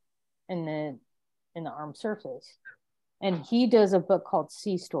mentors in the armed services. And he does a book called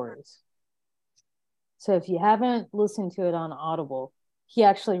Sea Stories. So if you haven't listened to it on Audible, he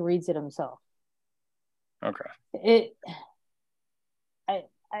actually reads it himself. Okay.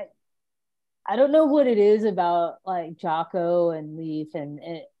 I don't know what it is about like Jocko and Leaf, and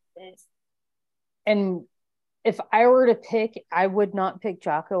if I were to pick, I would not pick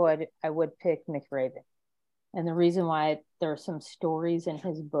Jocko. I would pick McRaven. And the reason why, there are some stories in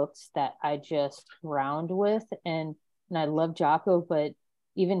his books that I just round with, and I love Jocko, but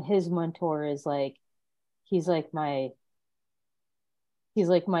even his mentor is like, he's like my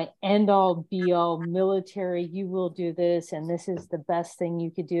end all be all military. You will do this, and this is the best thing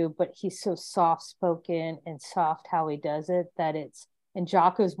you could do. But he's so soft spoken and soft how he does it, and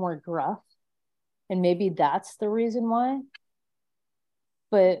Jocko's more gruff. And maybe that's the reason why.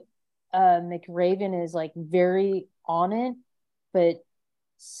 but McRaven is like very on it, but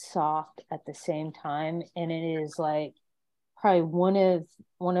soft at the same time. And it is like probably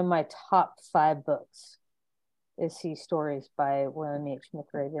one of my top 5 books is Sea Stories by William H.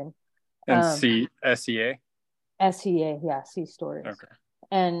 McRaven. And SEA? SEA, yeah, Sea Stories. Okay.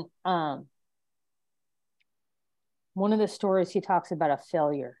 And one of the stories he talks about a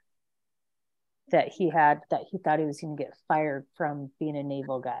failure that he had, that he thought he was going to get fired from being a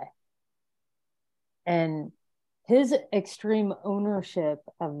naval guy. And his extreme ownership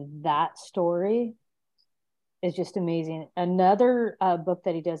of that story is just amazing. Another book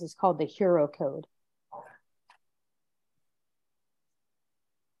that he does is called The Hero Code.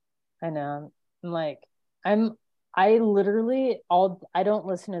 I know. I literally I don't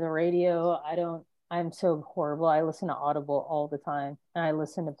listen to the radio. I'm so horrible. I listen to Audible all the time, and I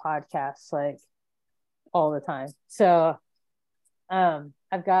listen to podcasts like all the time. So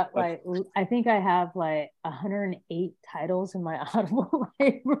I've got like, I think I have like 108 titles in my Audible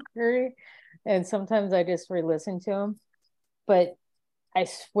library, and sometimes I just re-listen to them. But I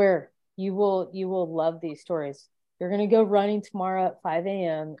swear you will love these stories. You're going to go running tomorrow at 5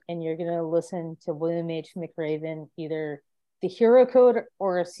 a.m. and you're going to listen to William H. McRaven, either The Hero Code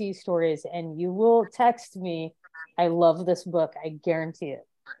or Sea Stories, and you will text me, I love this book. I guarantee it.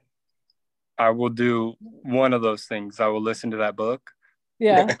 I will do one of those things. I will listen to that book.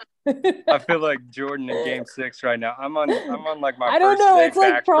 Yeah. I feel like Jordan in Game 6 right now. I'm on like my I don't first know. day It's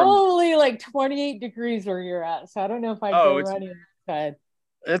like back probably like 28 degrees where you're at. So I don't know if I'd go running inside.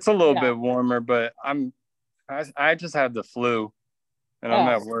 It's a little bit warmer, but I just had the flu and I'm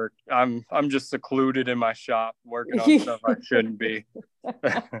at work. I'm just secluded in my shop working on stuff I shouldn't be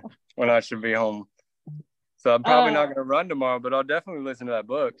when I should be home. So I'm probably not going to run tomorrow, but I'll definitely listen to that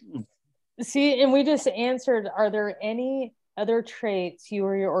book. See, and we just answered, are there any other traits you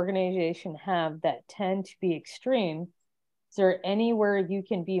or your organization have that tend to be extreme? Is there anywhere you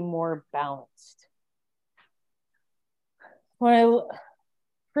can be more balanced?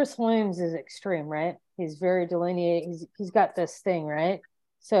 Chris Williams is extreme, right? He's very delineated. He's got this thing, right?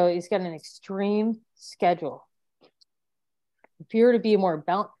 So he's got an extreme schedule. If you were to be more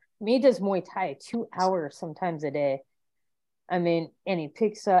balanced, he does Muay Thai 2 hours sometimes a day. I mean, and he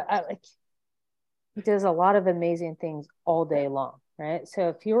picks up, he does a lot of amazing things all day long, right? So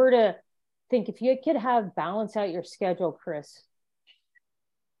if you were to think, if you could have balance out your schedule, Chris,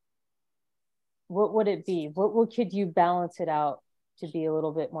 what would it be? What could you balance it out to be a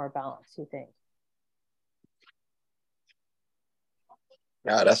little bit more balanced, you think?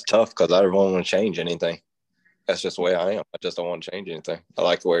 Yeah, that's tough because I don't want to change anything. That's just the way I am. I just don't want to change anything. I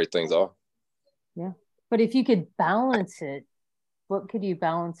like the way things are. Yeah. But if you could balance it, what could you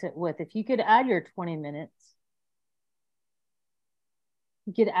balance it with? If you could add your 20 minutes,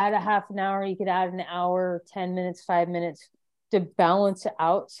 you could add a half an hour, you could add an hour, 10 minutes, 5 minutes to balance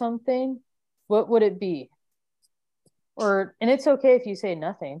out something, what would it be? And it's okay if you say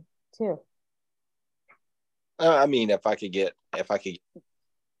nothing too. I mean, if I could get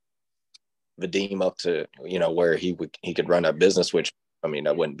Vadim up to, where he could run a business, which, I mean,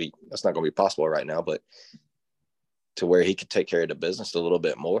 that's not going to be possible right now, but to where he could take care of the business a little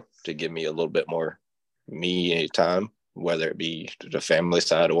bit more, to give me a little bit more me time, whether it be the family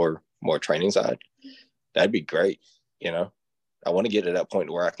side or more training side, that'd be great. I want to get to that point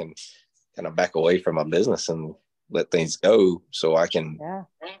where I can kind of back away from my business and let things go so I can,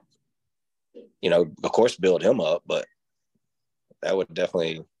 of course, build him up, but that would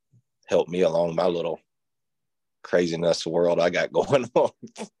definitely help me along my little craziness world I got going on.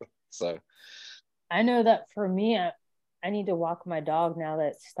 So I know that for me, I need to walk my dog now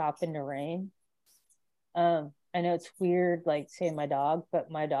that it's stopping to rain. I know it's weird, like saying my dog,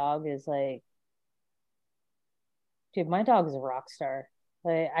 but my dog is like, dude, my dog is a rock star.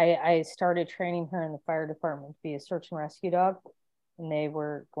 Like, I started training her in the fire department to be a search and rescue dog, and they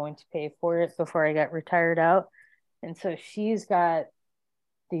were going to pay for it before I got retired out. And so she's got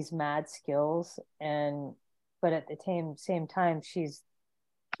these mad skills, but at the same time,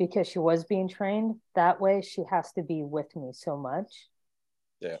 because she was being trained that way, she has to be with me so much.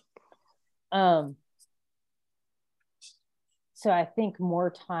 Yeah. So I think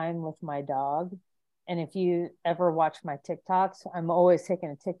more time with my dog. And if you ever watch my TikToks, I'm always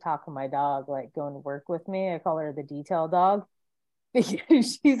taking a TikTok of my dog, like going to work with me. I call her the detail dog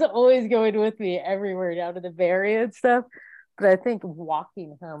because she's always going with me everywhere, down to the Bay Area and stuff. But I think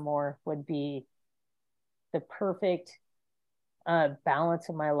walking her more would be the perfect balance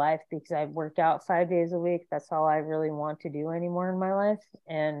of my life, because I've worked out 5 days a week. That's all I really want to do anymore in my life.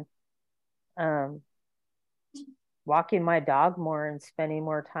 And walking my dog more and spending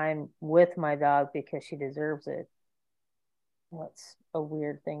more time with my dog because she deserves it. That's a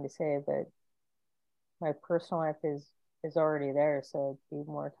weird thing to say, but my personal life is already there, so it'd be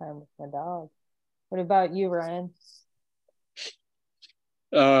more time with my dog. What about you, Ryan?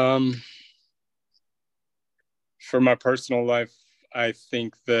 For my personal life, I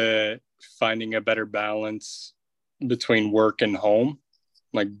think that finding a better balance between work and home,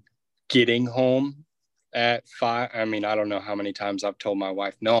 like getting home at 5. I mean, I don't know how many times I've told my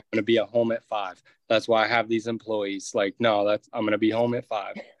wife, no, I'm going to be at home at 5. That's why I have these employees. Like, no, I'm going to be home at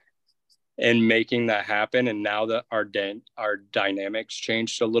 5. And making that happen. And now that our dynamics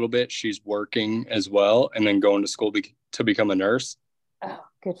changed a little bit, she's working as well and then going to school to become a nurse. Oh,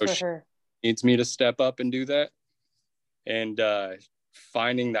 good for her. Needs me to step up and do that. And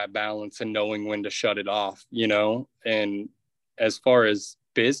finding that balance and knowing when to shut it off, you know. And as far as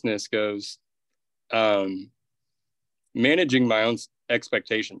business goes, managing my own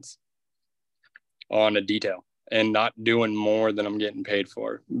expectations on a detail and not doing more than I'm getting paid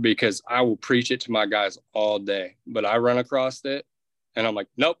for, because I will preach it to my guys all day, but I run across it and I'm like,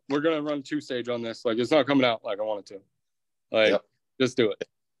 nope, we're going to run 2-stage on this. Like, it's not coming out like I want it to. Like, just do it.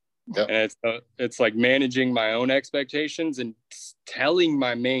 Yep. And it's like managing my own expectations and telling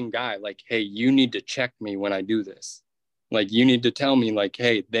my main guy, like, hey, you need to check me when I do this. Like, you need to tell me, like,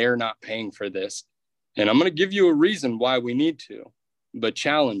 hey, they're not paying for this. And I'm going to give you a reason why we need to, but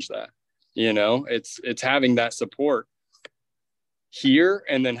challenge that. You know, it's having that support here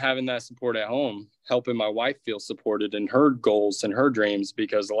and then having that support at home, helping my wife feel supported in her goals and her dreams,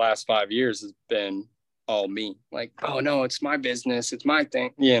 because the last 5 years has been all me. Like, oh no, it's my business, it's my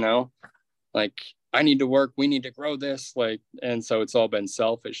thing, you know, like I need to work, we need to grow this, like, and so it's all been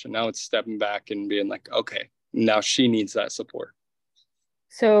selfish. And now it's stepping back and being like, okay, now she needs that support.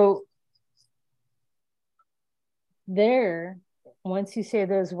 So once you say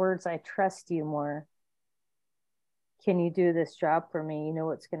those words, I trust you more, can you do this job for me? You know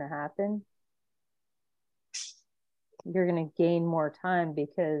what's going to happen? You're going to gain more time,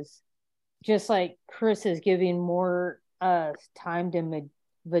 because just like Chris is giving more time to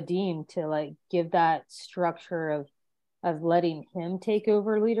Vadim to like give that structure of letting him take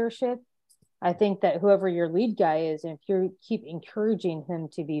over leadership. I think that whoever your lead guy is, and if you keep encouraging him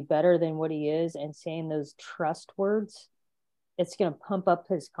to be better than what he is and saying those trust words, it's going to pump up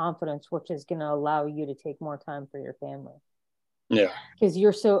his confidence, which is going to allow you to take more time for your family. Yeah. Because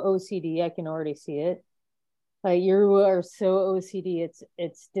you're so OCD, I can already see it. Like, you are so OCD,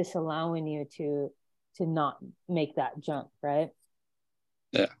 it's disallowing you to not make that jump, right?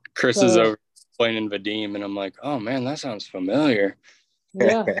 Yeah. Chris is over explaining Vadim, and I'm like, oh man, that sounds familiar.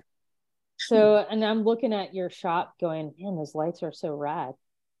 Yeah. So, and I'm looking at your shop going, man, those lights are so rad.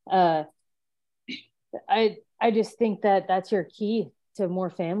 I just think that that's your key to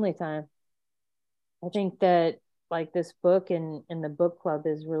more family time. I think that like this book and the book club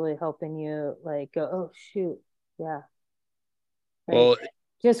is really helping you like go, oh shoot. Yeah. Like, well,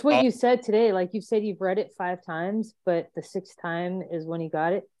 just what you said today, like you said, you've read it 5 times, but the 6th time is when you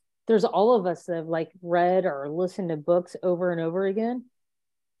got it. There's all of us that have like read or listened to books over and over again,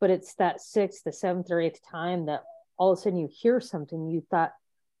 but it's that 6th, the 7th or 8th time that all of a sudden you hear something you thought,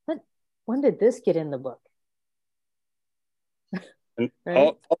 when did this get in the book? Right?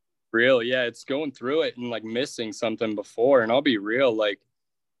 I'll be real. Yeah. It's going through it and like missing something before. And I'll be real, like,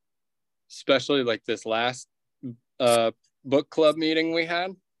 especially like this last book club meeting we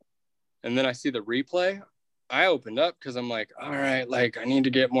had, and then I see the replay, I opened up because I'm like, all right, like I need to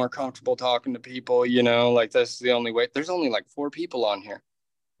get more comfortable talking to people, you know, like this is the only way. There's only like 4 people on here.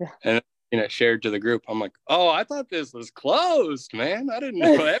 Yeah. And shared to the group. I'm like, oh, I thought this was closed, man. I didn't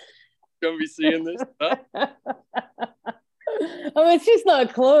know I was gonna be seeing this stuff. Oh, it's just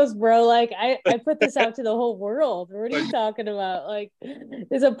not closed, bro. Like I put this out to the whole world. What are you talking about? Like,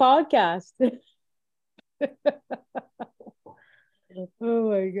 it's a podcast. Oh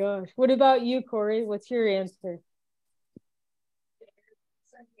my gosh. What about you, Corey? What's your answer?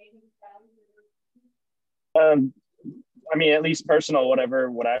 I mean, at least personal, what I've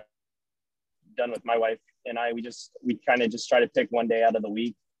done with my wife and I, we kind of just try to pick one day out of the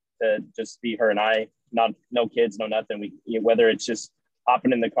week to just be her and I, no kids, no nothing. Whether it's just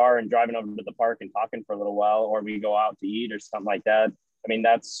hopping in the car and driving over to the park and talking for a little while, or we go out to eat or something like that. I mean,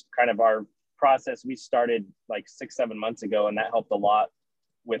 that's kind of our process. We started like 6-7 months ago, and that helped a lot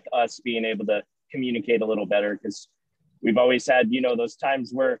with us being able to communicate a little better, because we've always had, those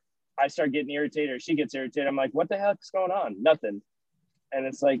times where I start getting irritated or she gets irritated. I'm like, what the heck's going on? Nothing. And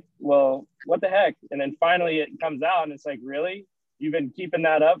it's like, well, what the heck? And then finally it comes out and it's like, really? You've been keeping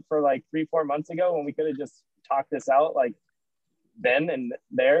that up for like 3-4 months ago when we could have just talk this out like then and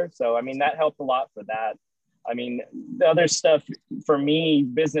there. So, I mean, that helped a lot for that. I mean, the other stuff for me,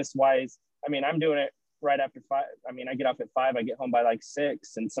 business wise, I mean, I'm doing it right after 5. I mean, I get off at 5, I get home by like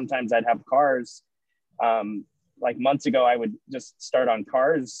 6, and sometimes I'd have cars. Like months ago, I would just start on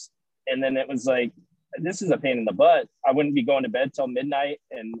cars, and then it was like, this is a pain in the butt. I wouldn't be going to bed till midnight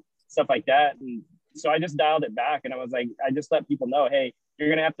and stuff like that. And so I just dialed it back, and I was like, I just let people know, hey, you're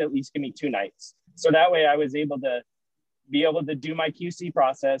going to have to at least give me 2 nights. So that way I was able to do my QC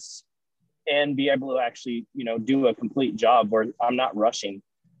process and be able to actually, you know, do a complete job where I'm not rushing.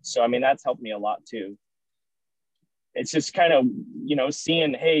 So, I mean, that's helped me a lot too. It's just kind of, you know,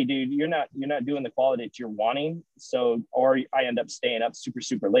 seeing, hey, dude, you're not doing the quality that you're wanting. So, or I end up staying up super,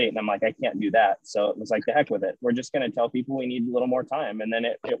 super late, and I'm like, I can't do that. So it was like, the heck with it. We're just going to tell people we need a little more time. And then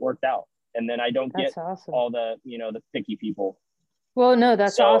it worked out. And then I don't get awesome. all the, you know, the picky people. Well, no,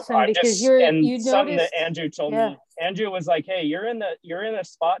 that's So awesome, because you something noticed, that Andrew told me. Andrew was like, hey, you're in a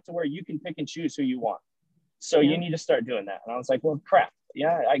spot to where you can pick and choose who you want. So you need to start doing that. And I was like, well, crap.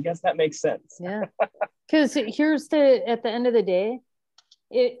 Yeah, I guess that makes sense. Yeah. Because at the end of the day,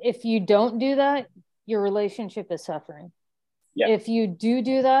 if you don't do that, your relationship is suffering. Yeah. If you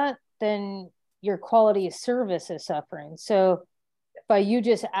do that, then your quality of service is suffering. So by you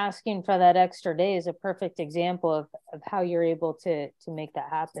just asking for that extra day is a perfect example of how you're able to make that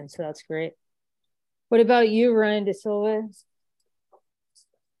happen. So that's great. What about you, Ryan De Silva?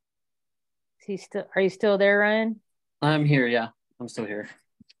 Are you still there, Ryan? I'm here. Yeah, I'm still here.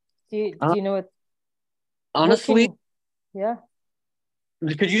 Do you know what? Honestly, yeah.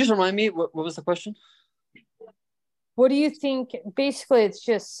 Could you just remind me what was the question? What do you think? Basically, it's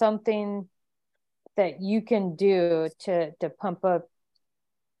just something that you can do to pump up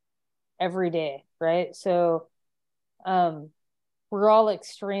every day, right? So we're all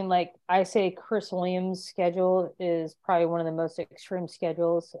extreme. Like I say, Chris Williams' schedule is probably one of the most extreme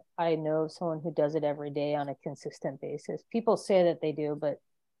schedules. I know of someone who does it every day on a consistent basis. People say that they do, but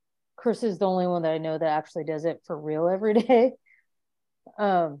Chris is the only one that I know that actually does it for real every day.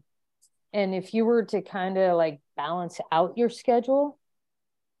 And if you were to kind of like balance out your schedule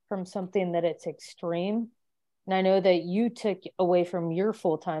from something that it's extreme, and I know that you took away from your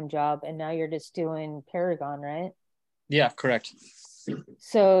full-time job and now you're just doing Paragon, right? Yeah, correct.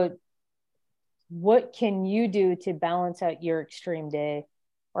 So what can you do to balance out your extreme day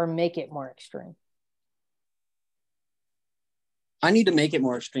or make it more extreme? I need to make it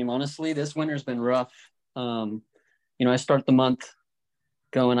more extreme. Honestly, this winter's been rough. You know, I start the month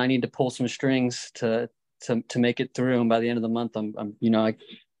going, I need to pull some strings to make it through. And by the end of the month, I'm you know, like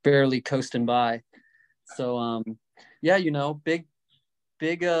barely coasting by. So, yeah, you know, big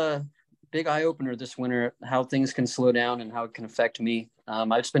eye opener this winter, how things can slow down and how it can affect me. I've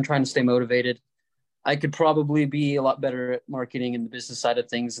just been trying to stay motivated. I could probably be a lot better at marketing and the business side of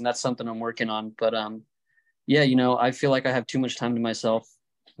things, and that's something I'm working on. But yeah, you know, I feel like I have too much time to myself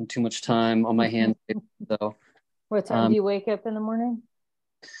and too much time on my hands. So, what time do you wake up in the morning?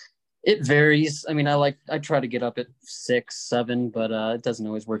 It varies. I mean, I try to get up at 6, 7, but it doesn't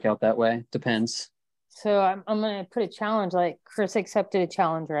always work out that way. Depends. So I'm going to put a challenge. Like Chris accepted a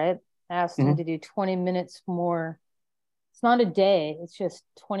challenge, right? I asked him to do 20 minutes more. It's not a day. It's just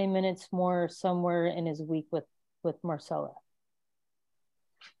 20 minutes more somewhere in his week with Marcella.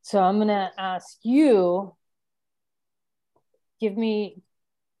 So I'm going to ask you, give me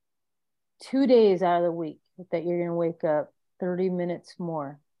 2 days out of the week that you're going to wake up 30 minutes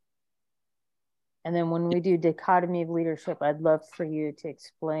more. And then when we do dichotomy of leadership, I'd love for you to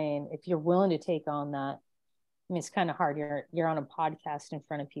explain, if you're willing to take on that. I mean, it's kind of hard. You're on a podcast in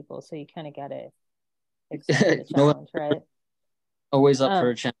front of people, so you kind of got to accept the challenge, right? Always up for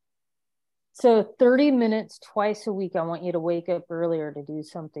a challenge. So 30 minutes twice a week, I want you to wake up earlier to do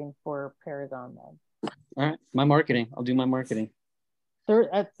something for Paragon then. All right. My marketing. I'll do my marketing.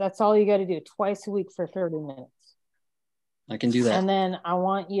 That's all you got to do, twice a week for 30 minutes. I can do that. And then I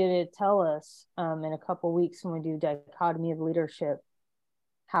want you to tell us in a couple of weeks when we do dichotomy of leadership,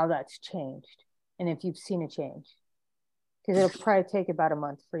 how that's changed and if you've seen a change. Because it'll probably take about a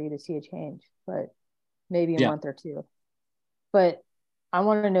month for you to see a change, but maybe a month or 2. But I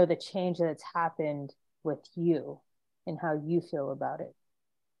want to know the change that's happened with you and how you feel about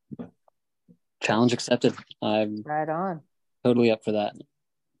it. Challenge accepted. I'm right on. Totally up for that.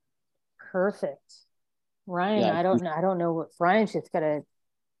 Perfect. Ryan, I don't know what Ryan's just gonna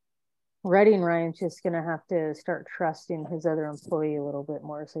Ryan's just gonna have to start trusting his other employee a little bit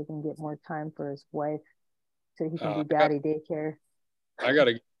more so he can get more time for his wife so he can do daddy daycare. I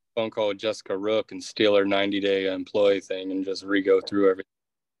gotta get a phone call with Jessica Rook and steal her 90-day employee thing and just re-go through everything.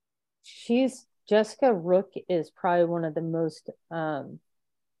 Jessica Rook is probably one of the most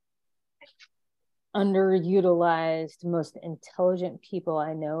underutilized, most intelligent people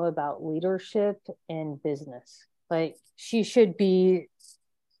I know about leadership and business. Like, she should be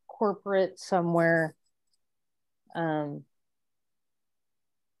corporate somewhere.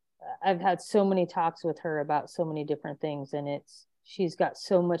 I've had so many talks with her about so many different things, and she's got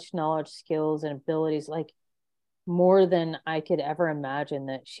so much knowledge, skills, and abilities, like more than I could ever imagine,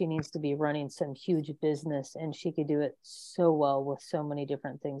 that she needs to be running some huge business, and she could do it so well with so many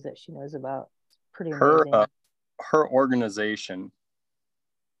different things that she knows about. Pretty amazing. Her organization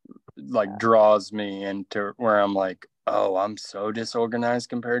like draws me into where I'm like, oh, I'm so disorganized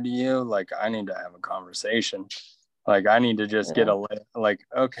compared to you. Like, I need to have a conversation. Like, I need to just get like,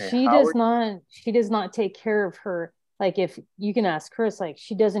 okay. She does not take care of her. Like, if you can ask Chris, like,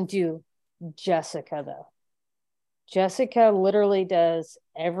 she doesn't do Jessica though. Jessica literally does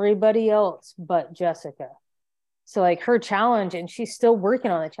everybody else but Jessica. So like, her challenge, and she's still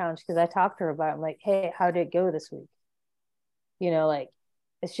working on the challenge, because I talked to her about it. I'm like, hey, how did it go this week? You know, like,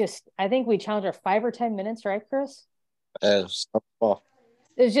 it's just, I think we challenged her 5 or 10 minutes, right, Chris? It's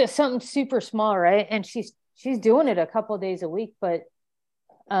just something super small, right? And she's doing it a couple of days a week, but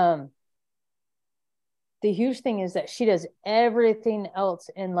the huge thing is that she does everything else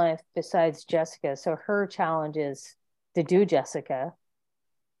in life besides Jessica. So her challenge is to do Jessica,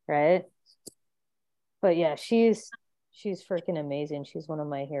 right? But yeah, she's freaking amazing. She's one of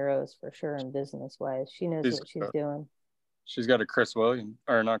my heroes for sure, in business wise. She knows what she's doing. She's got a Chris Woolman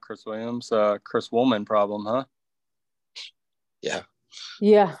problem, huh? Yeah.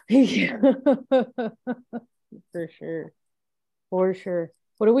 Yeah. For sure. For sure.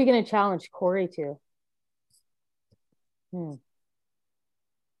 What are we going to challenge Corey to?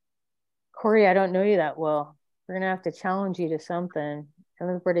 Corey, I don't know you that well. We're going to have to challenge you to something.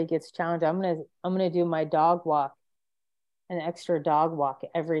 Everybody gets challenged. I'm going to do my dog walk, an extra dog walk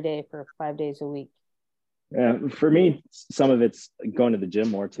every day for 5 days a week. Yeah, for me, some of it's going to the gym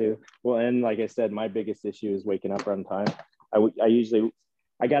more too. Well, and like I said, my biggest issue is waking up on time.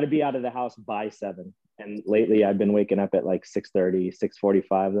 I got to be out of the house by 7. And lately I've been waking up at like 6:30,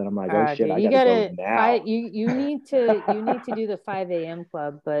 6:45. Then I'm like, oh shit, dude, I gotta go now. You need to do the 5 a.m.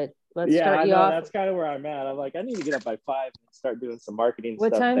 club, but let's start you off. That's kind of where I'm at. I'm like, I need to get up by 5 and start doing some marketing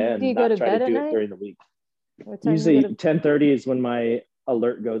what stuff. What time do you go to bed at night? During the week. Usually 10:30 is when my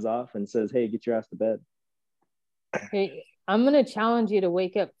alert goes off and says, hey, get your ass to bed. Okay, I'm going to challenge you to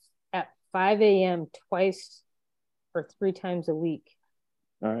wake up at 5 a.m. twice or 3 times a week.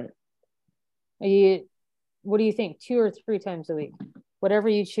 All right. What do you think? 2 or 3 times a week? Whatever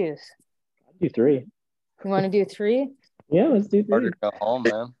you choose. I'll do 3. You want to do 3? Yeah, let's do 3. Harder to go home,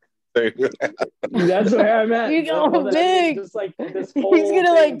 man. That's where I'm at. You go big. Just like this He's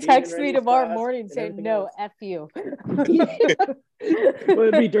gonna like text me tomorrow morning saying, "No, F you." Well,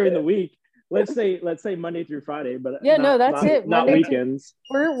 it'd be during the week. Let's say Monday through Friday, but yeah, no, that's it. Not weekends.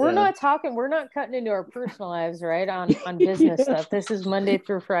 We're not talking. We're not cutting into our personal lives, right? On business stuff. This is Monday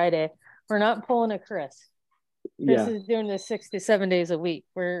through Friday. We're not pulling a Chris. Chris is doing this 6 to 7 days a week.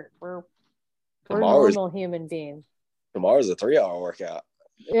 We're normal human beings. Tomorrow's a 3-hour workout.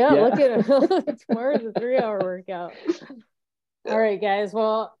 Yeah, look at it. Tomorrow's a 3-hour workout. All right, guys.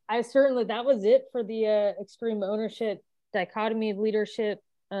 Well, that was it for the extreme ownership dichotomy of leadership.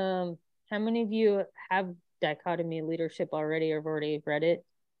 How many of you have dichotomy of leadership already or have already read it?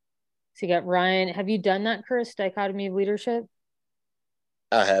 So you got Ryan. Have you done that, Chris? Dichotomy of leadership?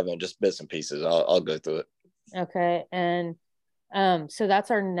 I haven't, just bits and pieces. I'll go through it. Okay. And so that's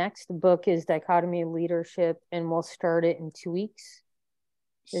our next book is Dichotomy of Leadership, and we'll start it in 2 weeks.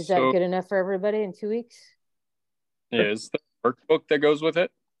 Is that good enough for everybody in 2 weeks? Yeah, is the workbook that goes with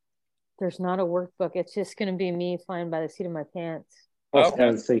it? There's not a workbook. It's just going to be me flying by the seat of my pants.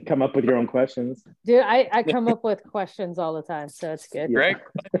 Okay. So you come up with your own questions. Dude, I come up with questions all the time, so it's good. Great.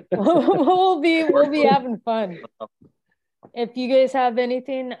 we'll be having fun. If you guys have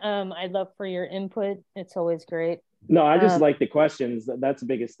anything, I'd love for your input. It's always great. No, I just like the questions. That's the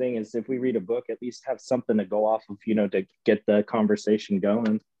biggest thing is if we read a book, at least have something to go off of, to get the conversation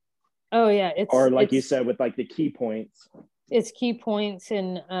going. Oh yeah. You said with like the key points. It's key points.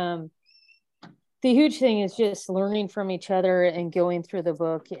 And the huge thing is just learning from each other and going through the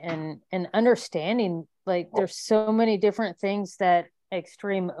book and understanding, like, there's so many different things that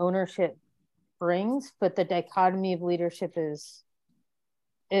extreme ownership brings, but the dichotomy of leadership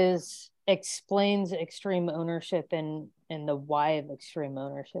explains extreme ownership and the why of extreme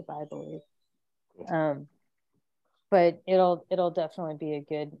ownership, I believe. But it'll definitely be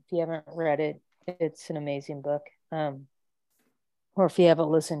if you haven't read it, it's an amazing book. or if you haven't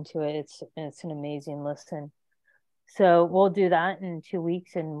listened to it, it's an amazing listen. So we'll do that in 2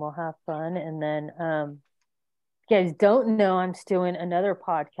 weeks and we'll have fun. And then you guys don't know, I'm doing another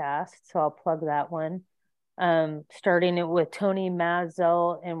podcast, so I'll plug that one. Starting it with Tony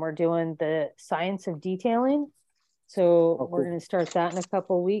Mazel, and we're doing the science of detailing. So we're going to start that in a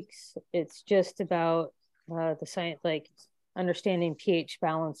couple of weeks. It's just about the science, like understanding pH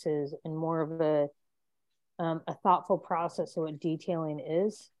balances and more of a thoughtful process of what detailing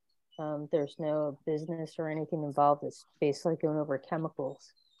is. There's no business or anything involved. It's basically going over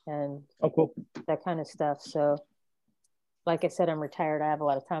chemicals and that kind of stuff. So like I said, I'm retired. I have a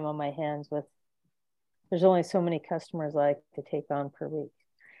lot of time on my hands with, there's only so many customers I like to take on per week.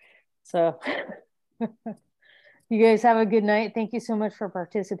 So you guys have a good night. Thank you so much for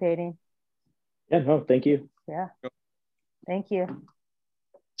participating. Yeah, no, thank you. Yeah. Thank you.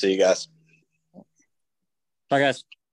 See you guys. Bye, guys.